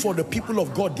even for the people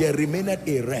of God there remaineth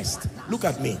a rest. Look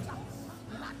at me.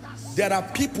 There are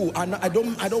people, and I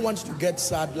don't want you to get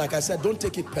sad. Like I said, don't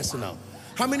take it personal.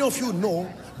 How many of you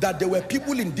know that there were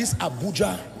people in this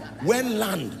Abuja when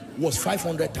land was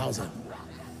 500,000?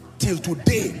 Till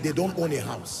today they don't own a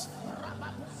house.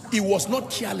 It was not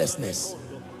carelessness.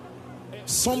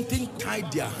 Something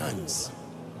tied their hands.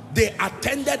 They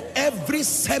attended every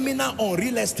seminar on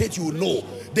real estate you know.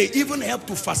 They even helped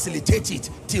to facilitate it.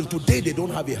 Till today they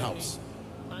don't have a house.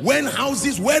 When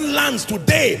lands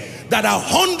today that are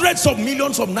hundreds of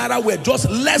millions of naira were just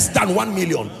less than 1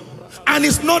 million. And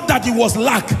it's not that it was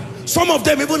lack. Some of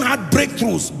them even had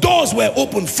breakthroughs. Doors were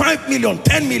open, 5 million,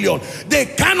 10 million. They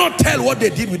cannot tell what they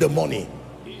did with the money.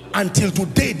 Until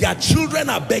today, their children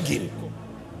are begging.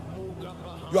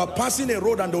 You are passing a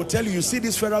road and they'll tell you, you see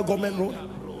this federal government road?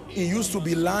 It used to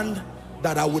be land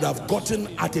that I would have gotten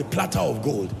at a platter of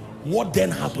gold. What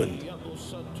then happened?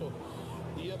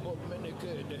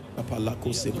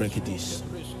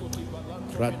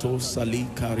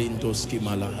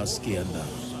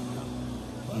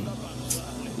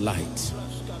 Light.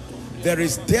 There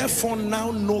is therefore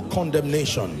now no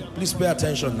condemnation. Please pay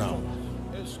attention now.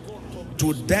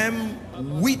 To them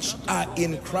which are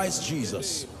in Christ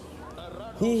Jesus,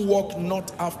 who walk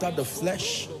not after the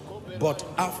flesh, but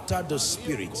after the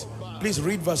Spirit. Please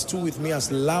read verse 2 with me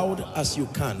as loud as you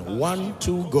can. 1,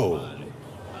 2, go.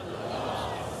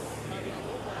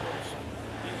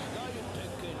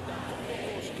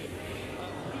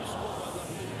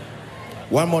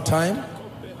 One more time.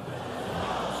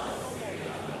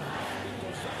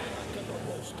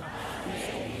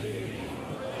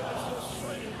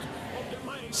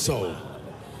 So,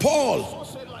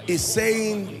 Paul is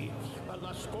saying,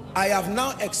 I have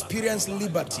now experienced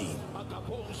liberty,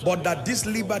 but that this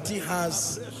liberty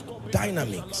has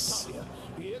dynamics.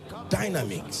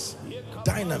 Dynamics.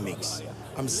 Dynamics.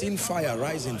 I'm seeing fire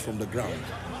rising from the ground.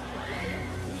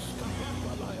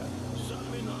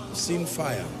 I'm seeing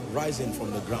fire rising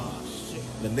from the ground.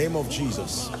 In the name of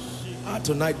Jesus.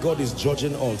 Tonight God is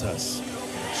judging altars.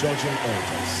 Judging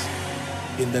altars.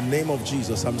 In the name of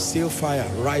Jesus, I'm still fire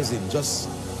rising, just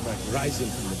like rising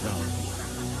from the ground.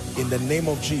 In the name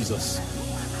of Jesus,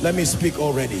 let me speak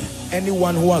already.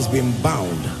 Anyone who has been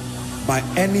bound by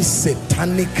any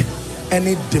satanic,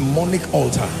 any demonic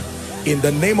altar. In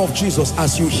the name of Jesus,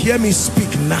 as you hear me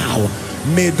speak now,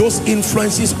 may those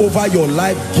influences over your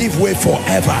life give way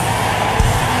forever.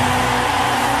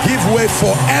 Give way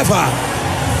forever.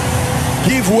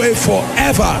 Give way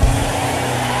forever.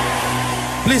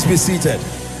 Please be seated.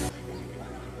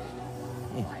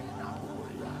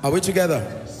 Are we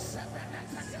together?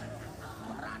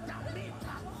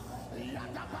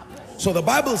 So the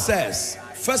Bible says,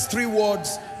 first three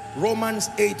words, Romans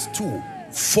 8:2,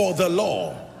 for the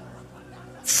law.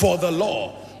 For the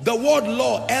law. The word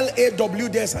law, L-A-W,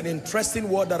 there's an interesting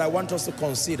word that I want us to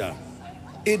consider.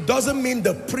 It doesn't mean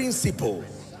the principle.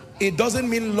 It doesn't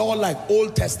mean law like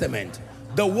Old Testament.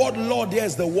 The word law there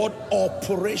is the word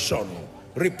operation.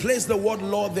 Replace the word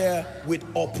law there with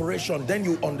operation, then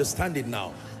you understand it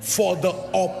now. For the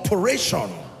operation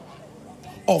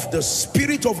of the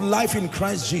Spirit of life in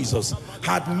Christ Jesus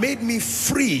had made me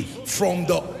free from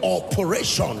the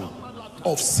operation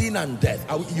of sin and death.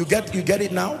 You get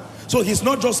it now? So he's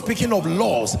not just speaking of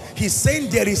laws. He's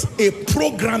saying there is a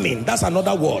programming. That's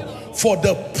another word. For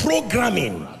the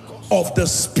programming of the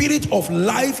Spirit of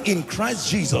life in Christ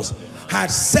Jesus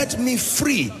had set me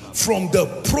free from the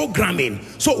programming.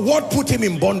 So what put him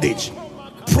in bondage?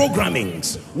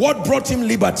 Programmings. What brought him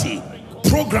liberty?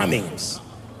 Programmings.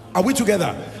 Are we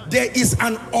together? There is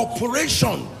an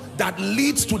operation that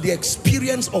leads to the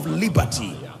experience of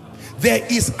liberty. There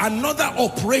is another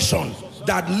operation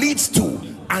that leads to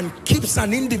and keeps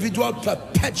an individual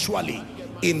perpetually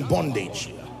in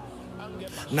bondage.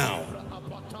 Now,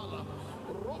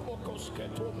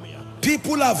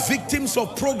 people are victims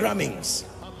of programmings.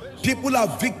 People are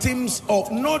victims of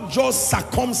not just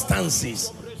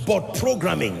circumstances, but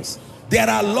programmings. There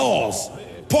are laws.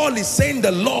 Paul is saying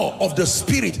the law of the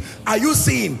Spirit. Are you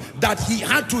seeing that he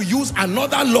had to use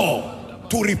another law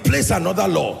to replace another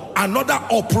law? Another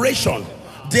operation.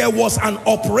 There was an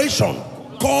operation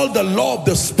called the law of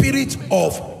the Spirit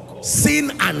of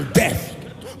sin and death.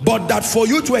 But that for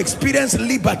you to experience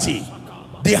liberty,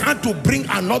 they had to bring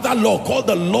another law called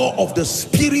the law of the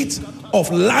Spirit of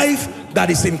life that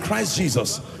is in Christ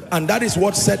Jesus. And that is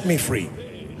what set me free.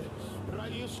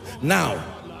 Now,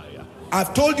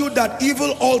 I've told you that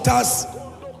evil altars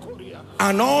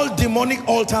and all demonic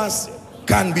altars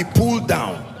can be pulled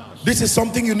down. This is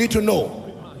something you need to know.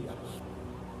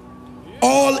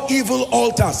 All evil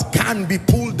altars can be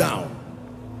pulled down,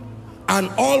 and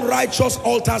all righteous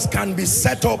altars can be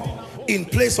set up in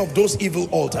place of those evil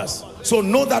altars. So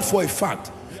know that for a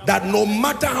fact, that no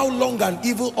matter how long an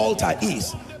evil altar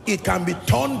is, it can be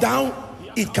torn down,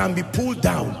 it can be pulled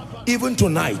down, even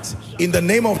tonight, in the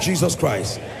name of Jesus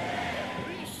Christ.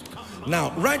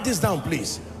 Now, write this down,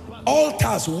 please.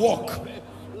 Altars walk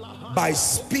by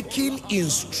speaking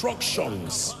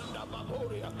instructions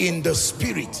in the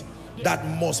Spirit that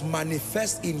must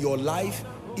manifest in your life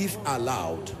if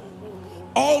allowed.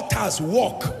 Altars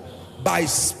walk by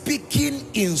speaking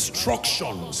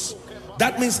instructions.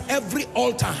 That means every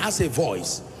altar has a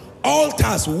voice.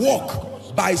 Altars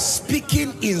walk by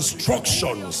speaking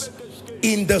instructions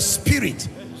in the Spirit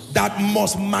that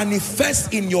must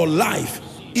manifest in your life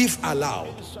if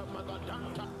allowed.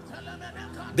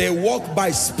 They walk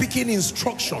by speaking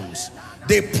instructions.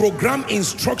 They program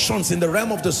instructions in the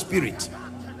realm of the Spirit.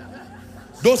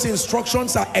 Those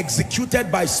instructions are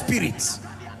executed by spirits,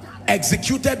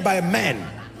 executed by men,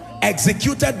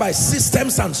 executed by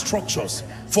systems and structures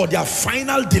for their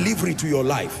final delivery to your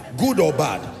life, good or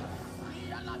bad.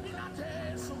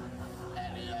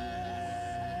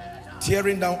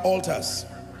 Tearing down altars.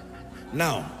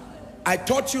 Now, I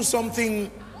taught you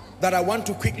something that I want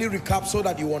to quickly recap so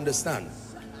that you understand.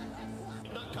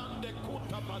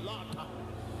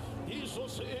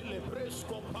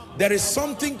 There is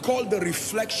something called the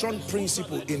reflection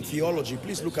principle in theology.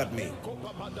 Please look at me.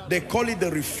 They call it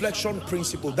the reflection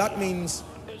principle. That means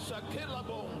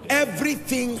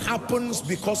everything happens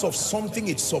because of something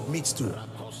it submits to.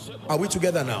 Are we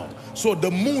together now? So the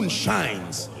moon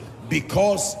shines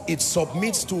because it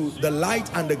submits to the light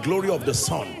and the glory of the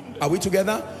sun. Are we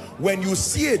together? When you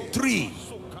see a tree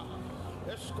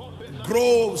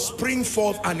grow, spring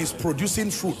forth and is producing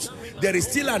fruit, there is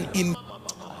still an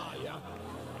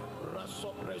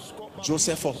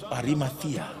Joseph of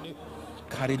Arimathea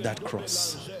carried that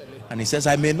cross, and he says,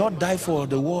 I may not die for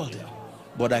the world,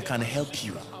 but I can help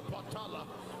you.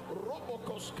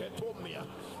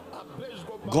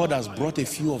 God has brought a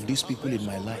few of these people in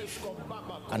my life,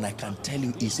 and I can tell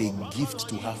you it's a gift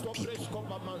to have people.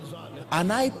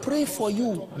 And I pray for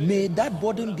you, may that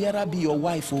burden bearer be your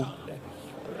wife,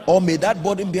 or may that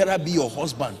burden bearer be your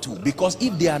husband too, because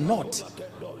if they are not,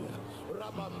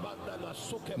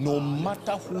 No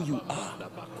matter who you are,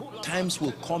 times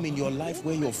will come in your life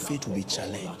where your faith will be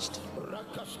challenged.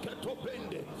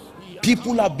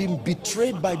 People have been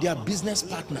betrayed by their business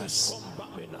partners.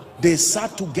 They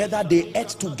sat together, they ate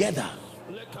together.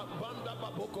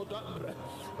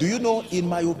 Do you know, in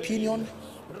my opinion,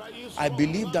 I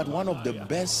believe that one of the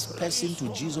best person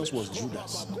to Jesus was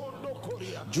Judas.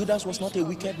 Judas was not a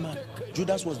wicked man.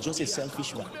 Judas was just a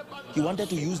selfish one. He wanted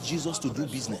to use Jesus to do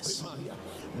business.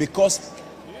 Because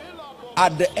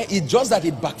at the end, it's just that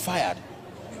it backfired.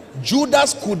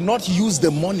 Judas could not use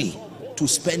the money to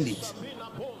spend it.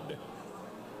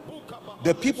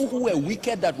 The people who were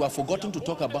wicked that were forgotten to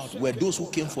talk about were those who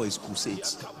came for his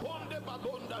crusades.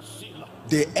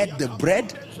 They ate the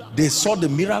bread, they saw the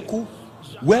miracle.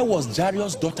 Where was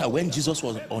Jairus' daughter when Jesus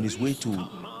was on his way to?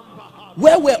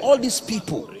 Where were all these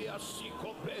people?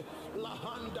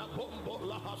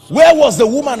 Where was the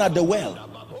woman at the well?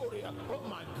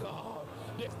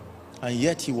 And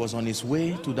yet he was on his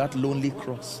way to that lonely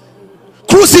cross.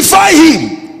 Crucify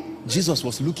him! Jesus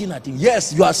was looking at him.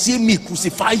 Yes, you are seeing me,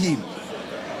 crucify him.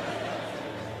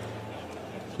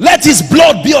 Let his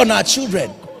blood be on our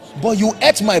children. But you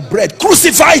ate my bread,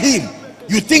 crucify him.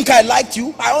 You think I liked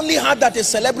you? I only heard that a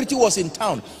celebrity was in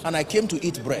town and I came to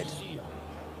eat bread.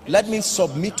 Let me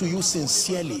submit to you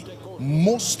sincerely.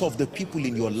 Most of the people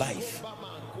in your life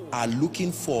are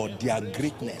looking for their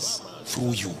greatness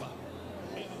through you.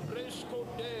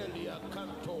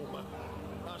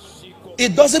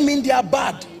 It doesn't mean they are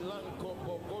bad.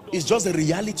 It's just the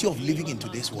reality of living in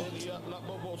today's world.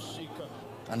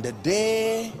 And the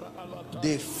day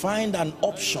they find an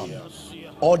option,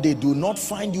 or they do not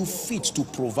find you fit to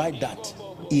provide that,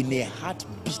 in a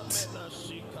heartbeat,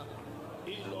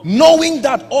 knowing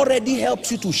that already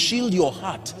helps you to shield your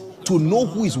heart to know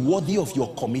who is worthy of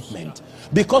your commitment.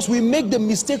 Because we make the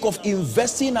mistake of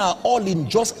investing our all in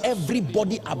just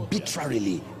everybody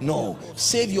arbitrarily. No,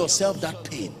 save yourself that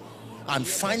pain and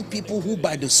find people who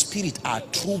by the Spirit are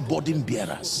true burden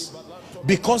bearers.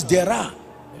 Because there are.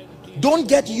 Don't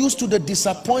get used to the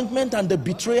disappointment and the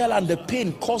betrayal and the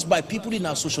pain caused by people in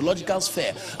our sociological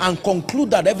sphere and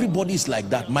conclude that everybody is like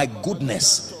that. My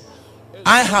goodness,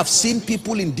 I have seen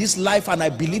people in this life, and I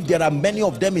believe there are many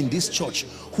of them in this church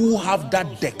who have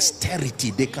that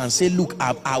dexterity. They can say, look,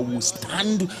 I will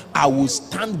stand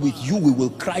with you, we will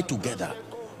cry together.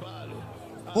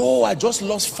 Oh, I just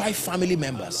lost 5 family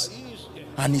members,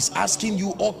 and he's asking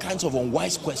you all kinds of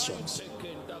unwise questions.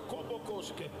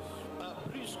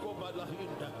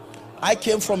 I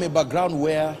came from a background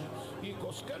where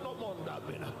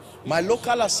my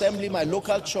local assembly, my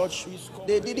local church,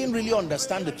 they didn't really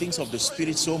understand the things of the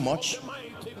Spirit so much.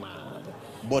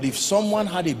 But if someone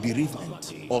had a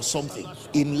bereavement or something,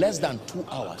 in less than 2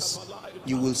 hours,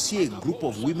 you will see a group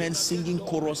of women singing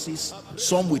choruses,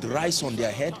 some with rice on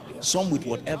their head, some with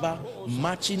whatever,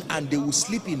 marching, and they will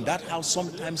sleep in that house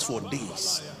sometimes for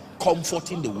days,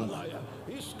 comforting the woman.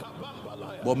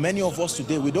 But many of us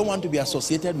today, we don't want to be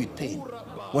associated with pain.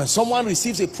 When someone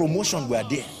receives a promotion, we are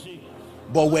there.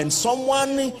 But when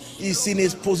someone is in a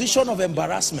position of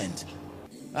embarrassment,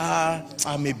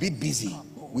 I'm a bit busy.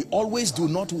 We always do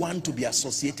not want to be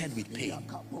associated with pain.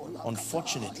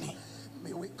 Unfortunately,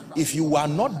 if you are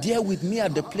not there with me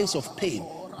at the place of pain,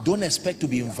 don't expect to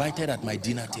be invited at my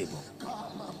dinner table.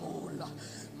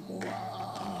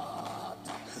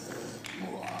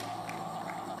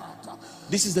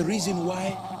 This is the reason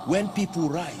why when people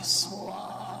rise,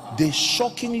 they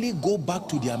shockingly go back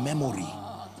to their memory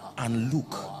and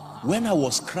look. When I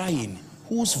was crying,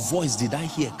 whose voice did I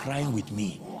hear crying with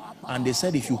me? And they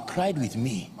said, if you cried with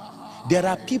me. There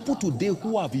are people today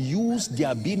who have used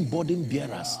their being burden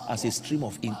bearers as a stream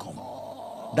of income.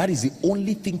 That is the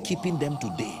only thing keeping them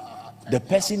today. The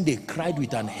person they cried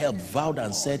with and helped vowed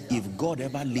and said, if God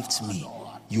ever lifts me,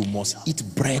 you must eat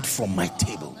bread from my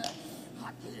table.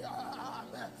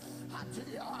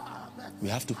 We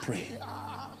have to pray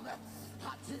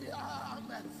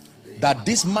that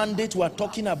this mandate we are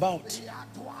talking about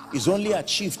is only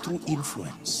achieved through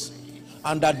influence,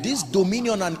 and that this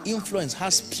dominion and influence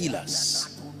has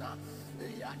pillars.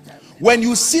 When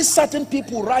you see certain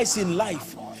people rise in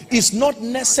life, it's not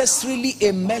necessarily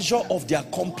a measure of their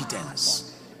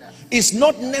competence. It's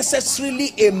not necessarily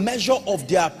a measure of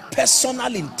their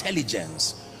personal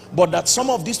intelligence, but that some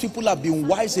of these people have been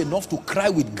wise enough to cry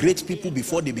with great people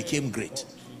before they became great.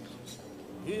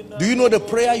 Do you know the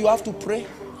prayer you have to pray?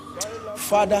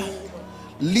 Father,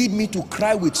 lead me to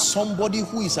cry with somebody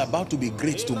who is about to be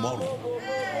great tomorrow.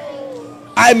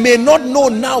 I may not know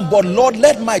now, but Lord,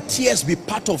 let my tears be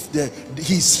part of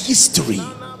his history.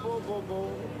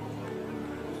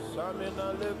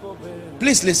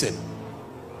 Please listen.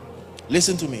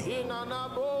 Listen to me.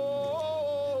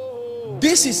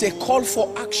 This is a call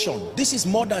for action. This is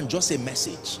more than just a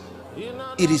message.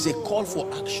 It is a call for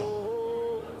action.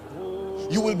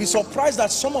 You will be surprised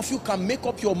that some of you can make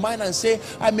up your mind and say,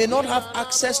 I may not have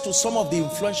access to some of the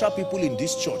influential people in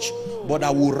this church, but I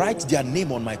will write their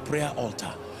name on my prayer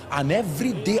altar. And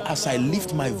every day as I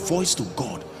lift my voice to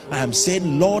God, I am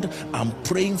saying, Lord, I'm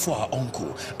praying for our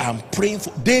uncle. I'm praying for...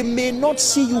 They may not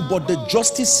see you, but the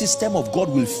justice system of God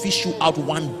will fish you out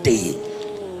one day.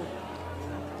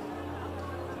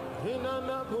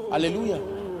 Hallelujah.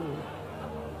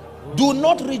 Do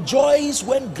not rejoice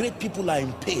when great people are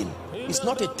in pain. It's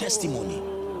not a testimony.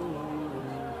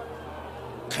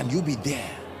 Can you be there?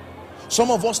 Some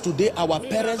of us today, our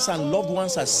parents and loved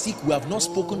ones are sick. We have not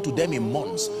spoken to them in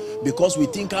months because we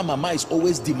think our mama is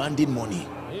always demanding money.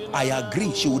 I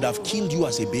agree, she would have killed you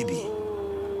as a baby.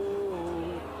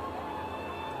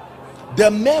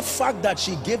 The mere fact that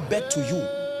she gave birth to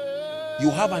you,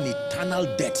 you have an eternal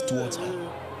debt towards her.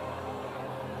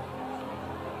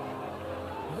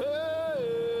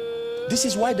 This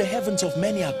is why the heavens of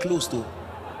many are closed though.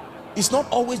 It's not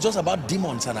always just about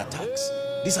demons and attacks.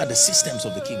 These are the systems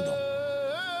of the kingdom.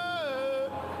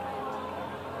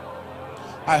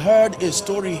 I heard a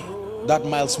story that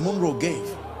Miles Monroe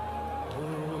gave.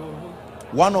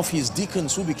 One of his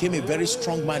deacons who became a very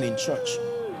strong man in church.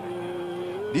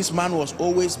 This man was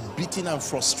always beating and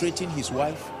frustrating his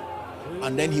wife,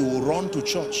 and then he will run to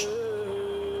church.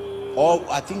 Or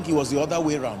I think it was the other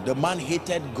way around. The man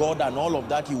hated God and all of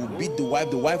that. He would beat the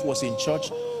wife. The wife was in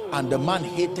church, and the man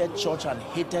hated church and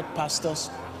hated pastors.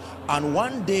 And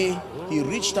one day he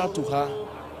reached out to her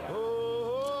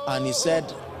and he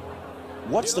said,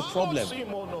 what's the problem?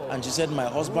 And she said, my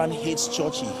husband hates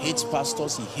church, he hates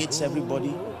pastors, he hates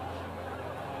everybody.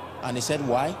 And he said,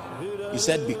 why? He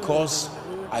said, because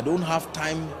I don't have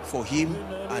time for him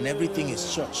and everything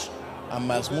is church. And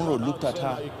Miles Monroe looked at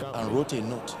her and wrote a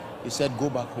note. He said, go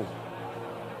back home.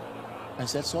 I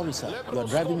said, sorry sir, you are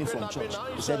driving me from church.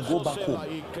 He said, go back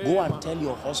home. Go and tell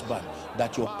your husband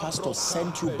that your pastor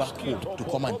sent you back home to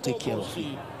come and take care of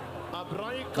you.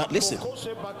 Now listen.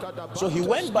 So he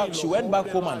went back, she went back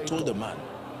home and told the man.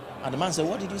 And the man said,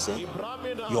 what did you say?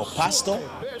 Your pastor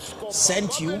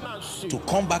sent you to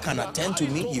come back and attend to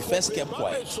me? He first kept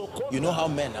quiet. You know how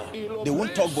men are. They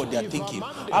won't talk, but they are thinking.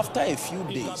 After a few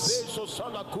days,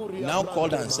 now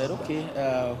called and said,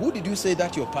 okay, who did you say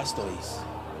that your pastor is?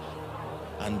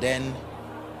 And then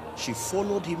she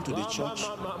followed him to the church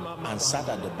and sat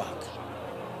at the back.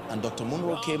 And Dr.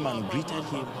 Monroe came and greeted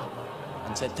him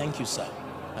and said, thank you, sir.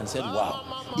 And said, wow.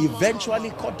 Eventually,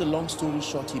 cut the long story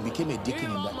short, he became a deacon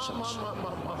in that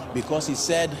church. Because he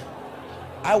said,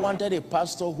 I wanted a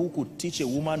pastor who could teach a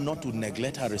woman not to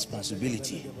neglect her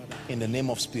responsibility in the name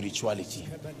of spirituality.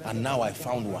 And now I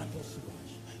found one.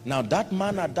 Now that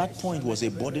man at that point was a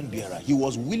burden bearer. He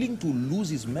was willing to lose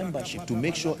his membership to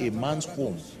make sure a man's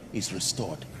home is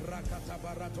restored.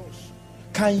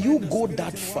 Can you go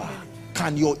that far?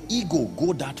 Can your ego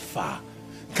go that far?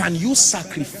 Can you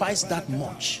sacrifice that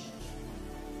much?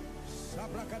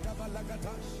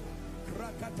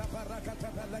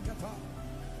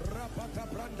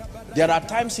 There are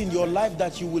times in your life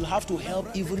that you will have to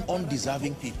help even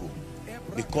undeserving people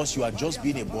because you are just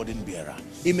being a burden bearer.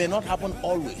 It may not happen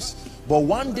always, but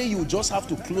one day you just have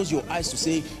to close your eyes to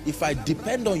say, if I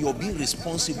depend on your being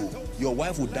responsible, your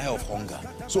wife will die of hunger.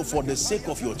 So for the sake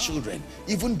of your children,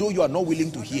 even though you are not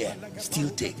willing to hear, still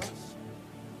take.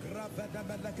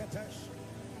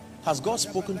 Has God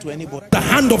spoken to anybody? The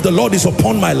hand of the Lord is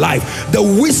upon my life. The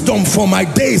wisdom for my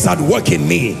days at work in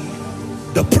me.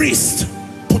 The priest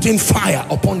putting fire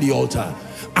upon the altar,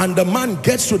 and the man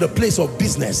gets to the place of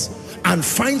business and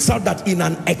finds out that in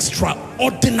an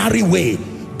extraordinary way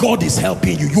God is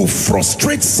helping you. You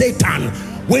frustrate Satan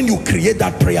when you create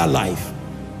that prayer life.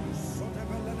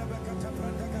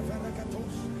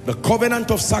 The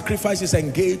covenant of sacrifice is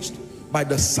engaged by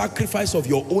the sacrifice of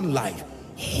your own life,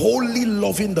 wholly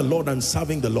loving the Lord and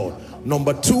serving the Lord.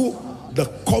 Number two, the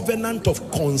covenant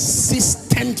of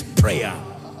consistent prayer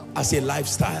as a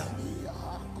lifestyle.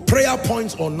 Prayer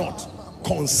points or not,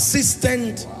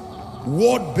 consistent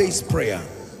word-based prayer.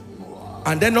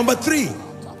 And then number three,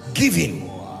 giving.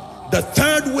 The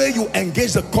third way you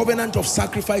engage the covenant of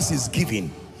sacrifice is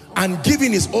giving. And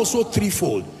giving is also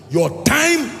threefold: your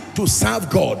time to serve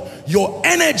God, your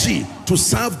energy to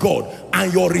serve God,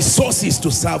 and your resources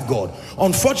to serve God.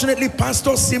 Unfortunately,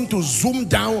 pastors seem to zoom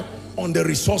down on the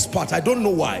resource part. I don't know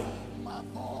why.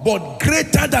 But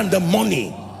greater than the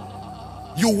money,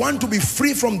 you want to be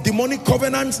free from demonic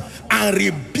covenants and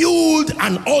rebuild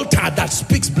an altar that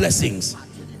speaks blessings.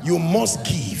 You must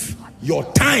give your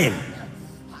time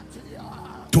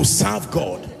to serve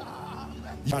God.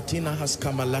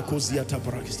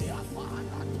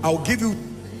 I'll give you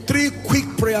 3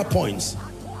 quick prayer points.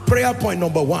 Prayer point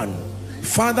number 1,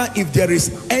 Father, if there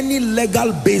is any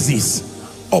legal basis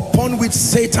upon which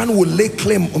Satan will lay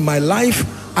claim on my life,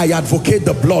 I advocate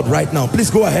the blood right now. Please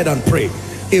go ahead and pray.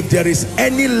 If there is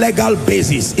any legal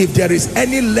basis, if there is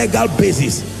any legal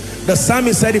basis, the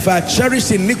psalmist said, if I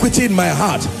cherish iniquity in my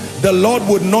heart, the Lord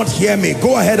would not hear me.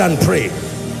 Go ahead and pray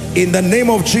in the name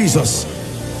of Jesus.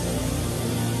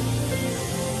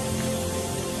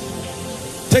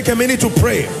 Take a minute to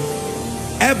pray.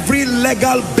 Every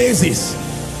legal basis,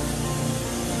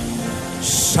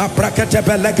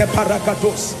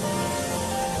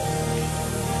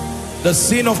 the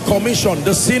sin of commission,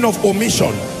 the sin of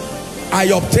omission,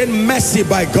 I obtain mercy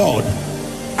by God.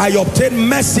 I obtain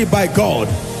mercy by God.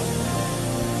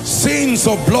 Sins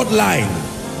of bloodline,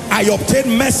 I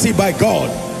obtain mercy by God.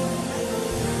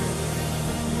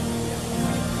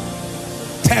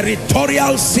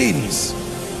 Territorial sins,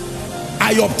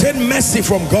 I obtain mercy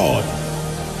from God.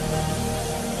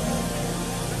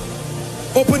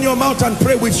 Open your mouth and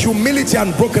pray with humility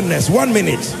and brokenness. 1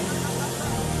 minute.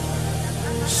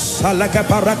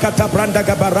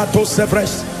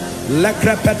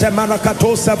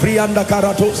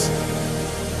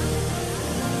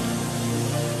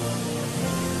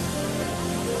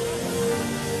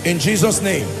 In Jesus'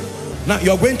 name. Now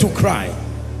you're going to cry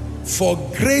for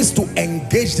grace to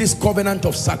engage this covenant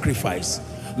of sacrifice.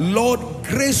 Lord,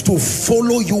 grace to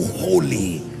follow you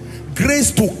wholly,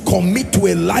 grace to commit to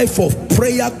a life of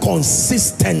prayer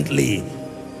consistently,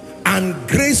 and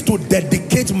grace to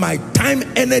dedicate my time,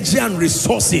 energy and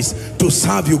resources to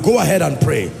serve you. Go ahead and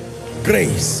pray.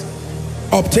 Grace.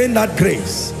 Obtain that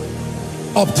grace.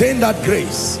 Obtain that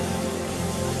grace.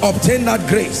 Obtain that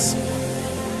grace.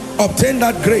 Obtain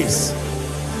that grace.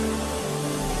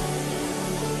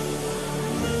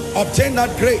 Obtain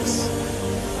that grace.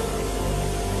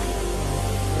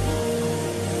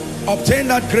 Obtain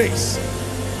that grace.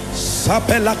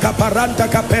 Sapela kaparanta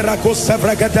kaperako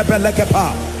sevregete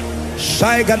belekepa.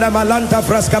 Shaigana malanta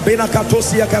fraskabina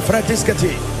katosia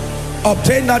kafretisketi.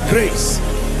 Obtain that grace.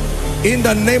 In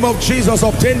the name of Jesus,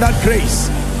 obtain that grace.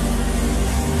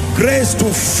 Grace to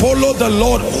follow the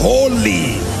Lord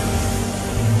wholly.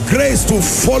 Grace to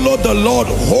follow the Lord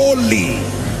wholly.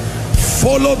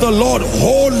 Follow the Lord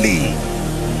wholly.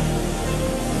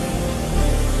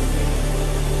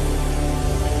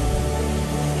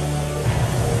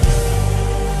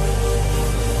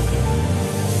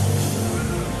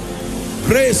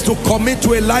 Grace to commit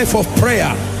to a life of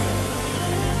prayer,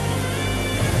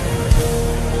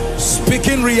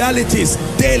 speaking realities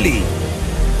daily,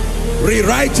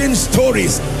 rewriting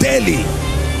stories daily,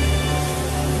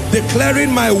 declaring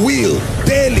my will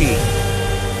daily,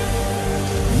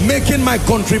 making my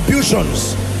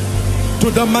contributions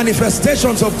to the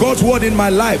manifestations of God's word in my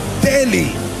life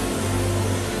daily.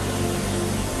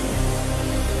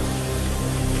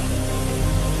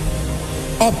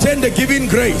 Obtain the giving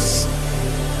grace.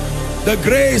 The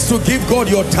grace to give God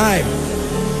your time.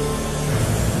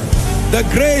 The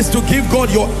grace to give God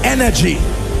your energy.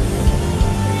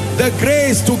 The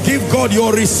grace to give God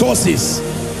your resources.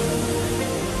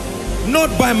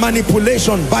 Not by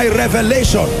manipulation, by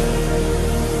revelation.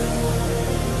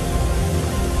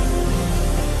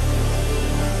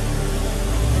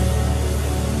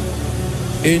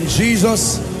 In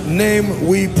Jesus' name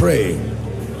we pray.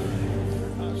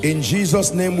 In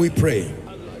Jesus' name we pray.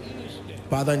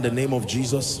 Father, in the name of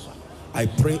Jesus, I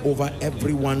pray over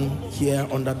everyone here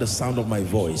under the sound of my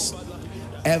voice.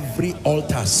 Every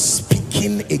altar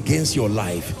speaking against your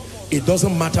life, it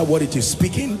doesn't matter what it is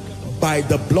speaking, by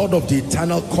the blood of the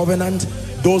eternal covenant,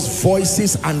 those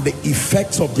voices and the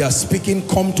effects of their speaking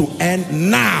come to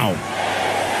end now.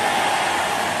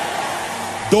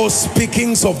 Those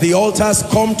speakings of the altars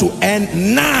come to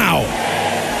end now.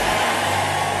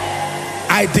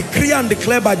 I decree and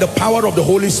declare by the power of the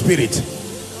Holy Spirit,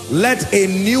 let a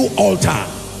new altar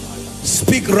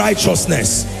speak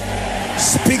righteousness,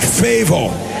 speak favor,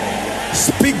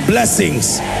 speak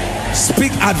blessings,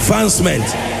 speak advancement,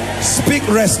 speak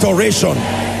restoration,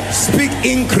 speak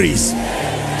increase,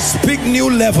 speak new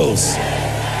levels,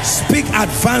 speak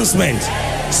advancement,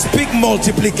 speak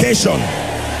multiplication.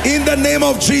 In the name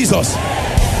of Jesus.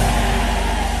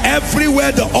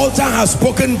 Everywhere the altar has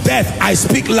spoken death, I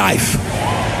speak life.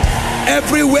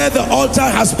 Everywhere the altar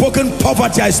has spoken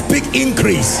poverty, I speak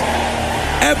increase.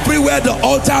 Everywhere the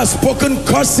altar has spoken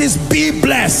curses, be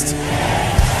blessed.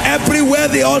 Everywhere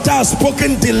the altar has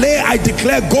spoken delay, I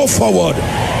declare go forward.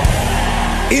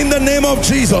 In the name of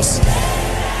Jesus.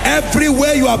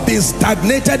 Everywhere you have been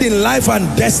stagnated in life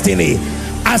and destiny,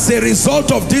 As a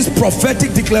result of this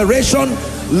prophetic declaration,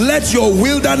 let your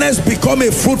wilderness become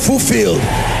a fruitful field.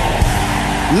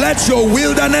 Let your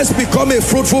wilderness become a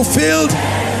fruitful field,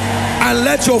 and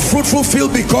let your fruitful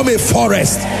field become a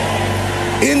forest.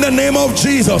 In the name of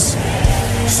Jesus.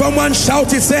 Someone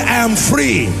shout it, say, I am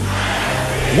free.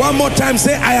 One more time,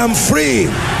 say, I am free.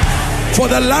 For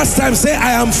the last time, say,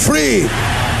 I am free.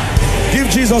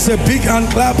 Give Jesus a big hand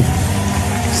clap.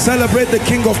 Celebrate the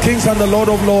King of Kings and the Lord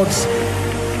of Lords.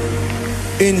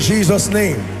 In Jesus'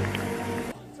 name.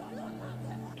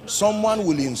 Someone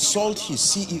will insult his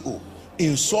CEO,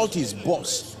 insult his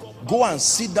boss, go and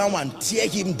sit down and tear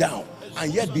him down,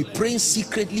 and yet be praying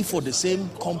secretly for the same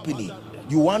company.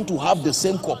 You want to have the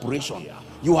same corporation.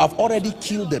 You have already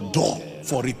killed the door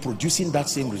for reproducing that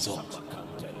same result.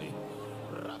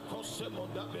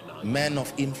 Men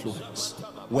of influence.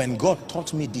 When God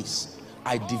taught me this,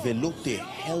 I developed a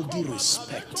healthy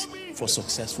respect for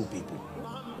successful people.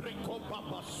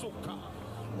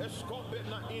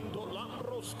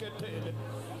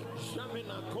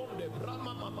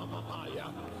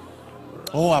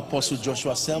 Oh, Apostle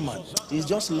Joshua Selman, he's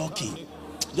just lucky.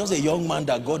 Just a young man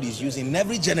that God is using. In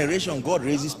every generation, God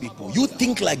raises people. You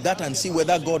think like that and see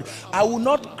whether God... I will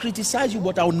not criticize you,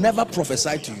 but I will never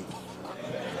prophesy to you.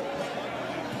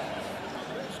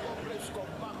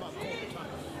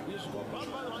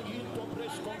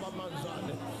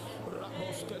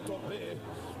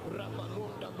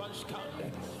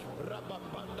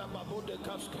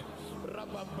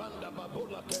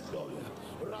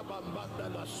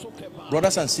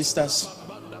 Brothers and sisters,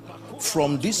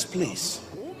 from this place,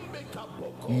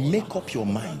 make up your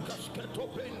mind.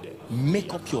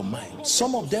 Make up your mind.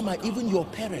 Some of them are even your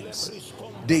parents.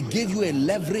 They gave you a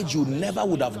leverage you never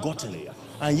would have gotten,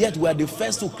 and yet we are the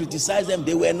first to criticize them.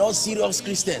 They were not serious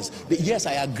Christians. Yes,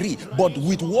 I agree, but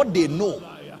with what they know,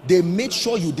 they made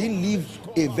sure you didn't live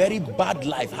a very bad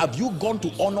life. Have you gone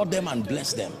to honor them and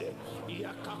bless them?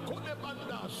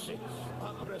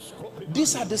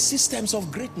 These are the systems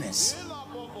of greatness.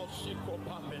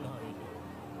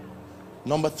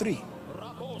 Number 3,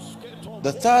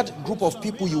 the third group of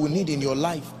people you will need in your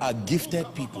life are gifted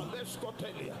people.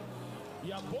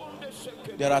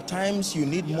 There are times you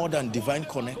need more than divine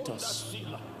connectors.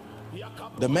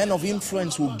 The men of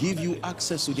influence will give you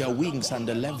access to their wings and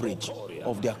the leverage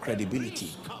of their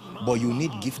credibility, but you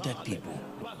need gifted people,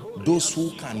 those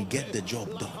who can get the job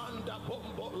done.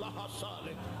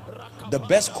 The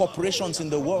best corporations in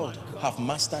the world have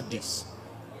mastered this.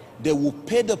 They will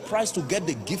pay the price to get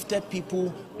the gifted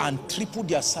people and triple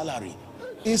their salary,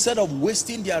 instead of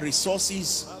wasting their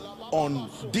resources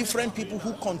on different people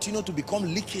who continue to become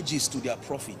leakages to their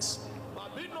profits.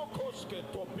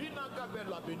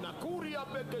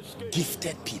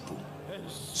 Gifted people.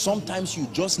 Sometimes you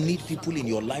just need people in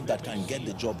your life that can get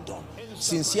the job done.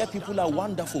 Sincere people are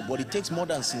wonderful, but it takes more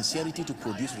than sincerity to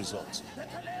produce results.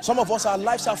 Some of us, our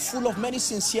lives are full of many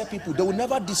sincere people. They will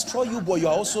never destroy you, but you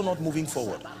are also not moving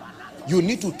forward. You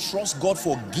need to trust God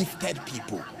for gifted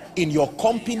people. In your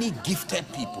company, gifted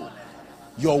people.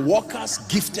 Your workers,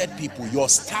 gifted people. Your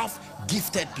staff,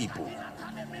 gifted people.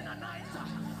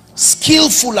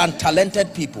 Skillful and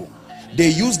talented people. They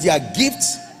use their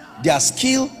gifts, their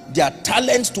skill, their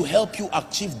talents to help you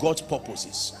achieve God's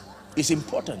purposes. It's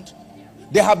important.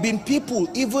 There have been people,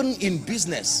 even in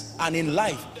business and in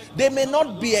life, they may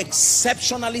not be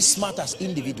exceptionally smart as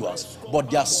individuals, but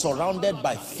they are surrounded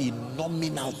by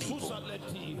phenomenal people.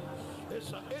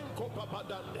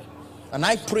 And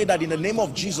I pray that in the name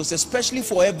of Jesus, especially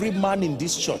for every man in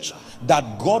this church,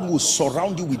 that God will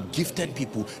surround you with gifted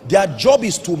people. Their job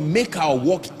is to make our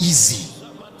work easy.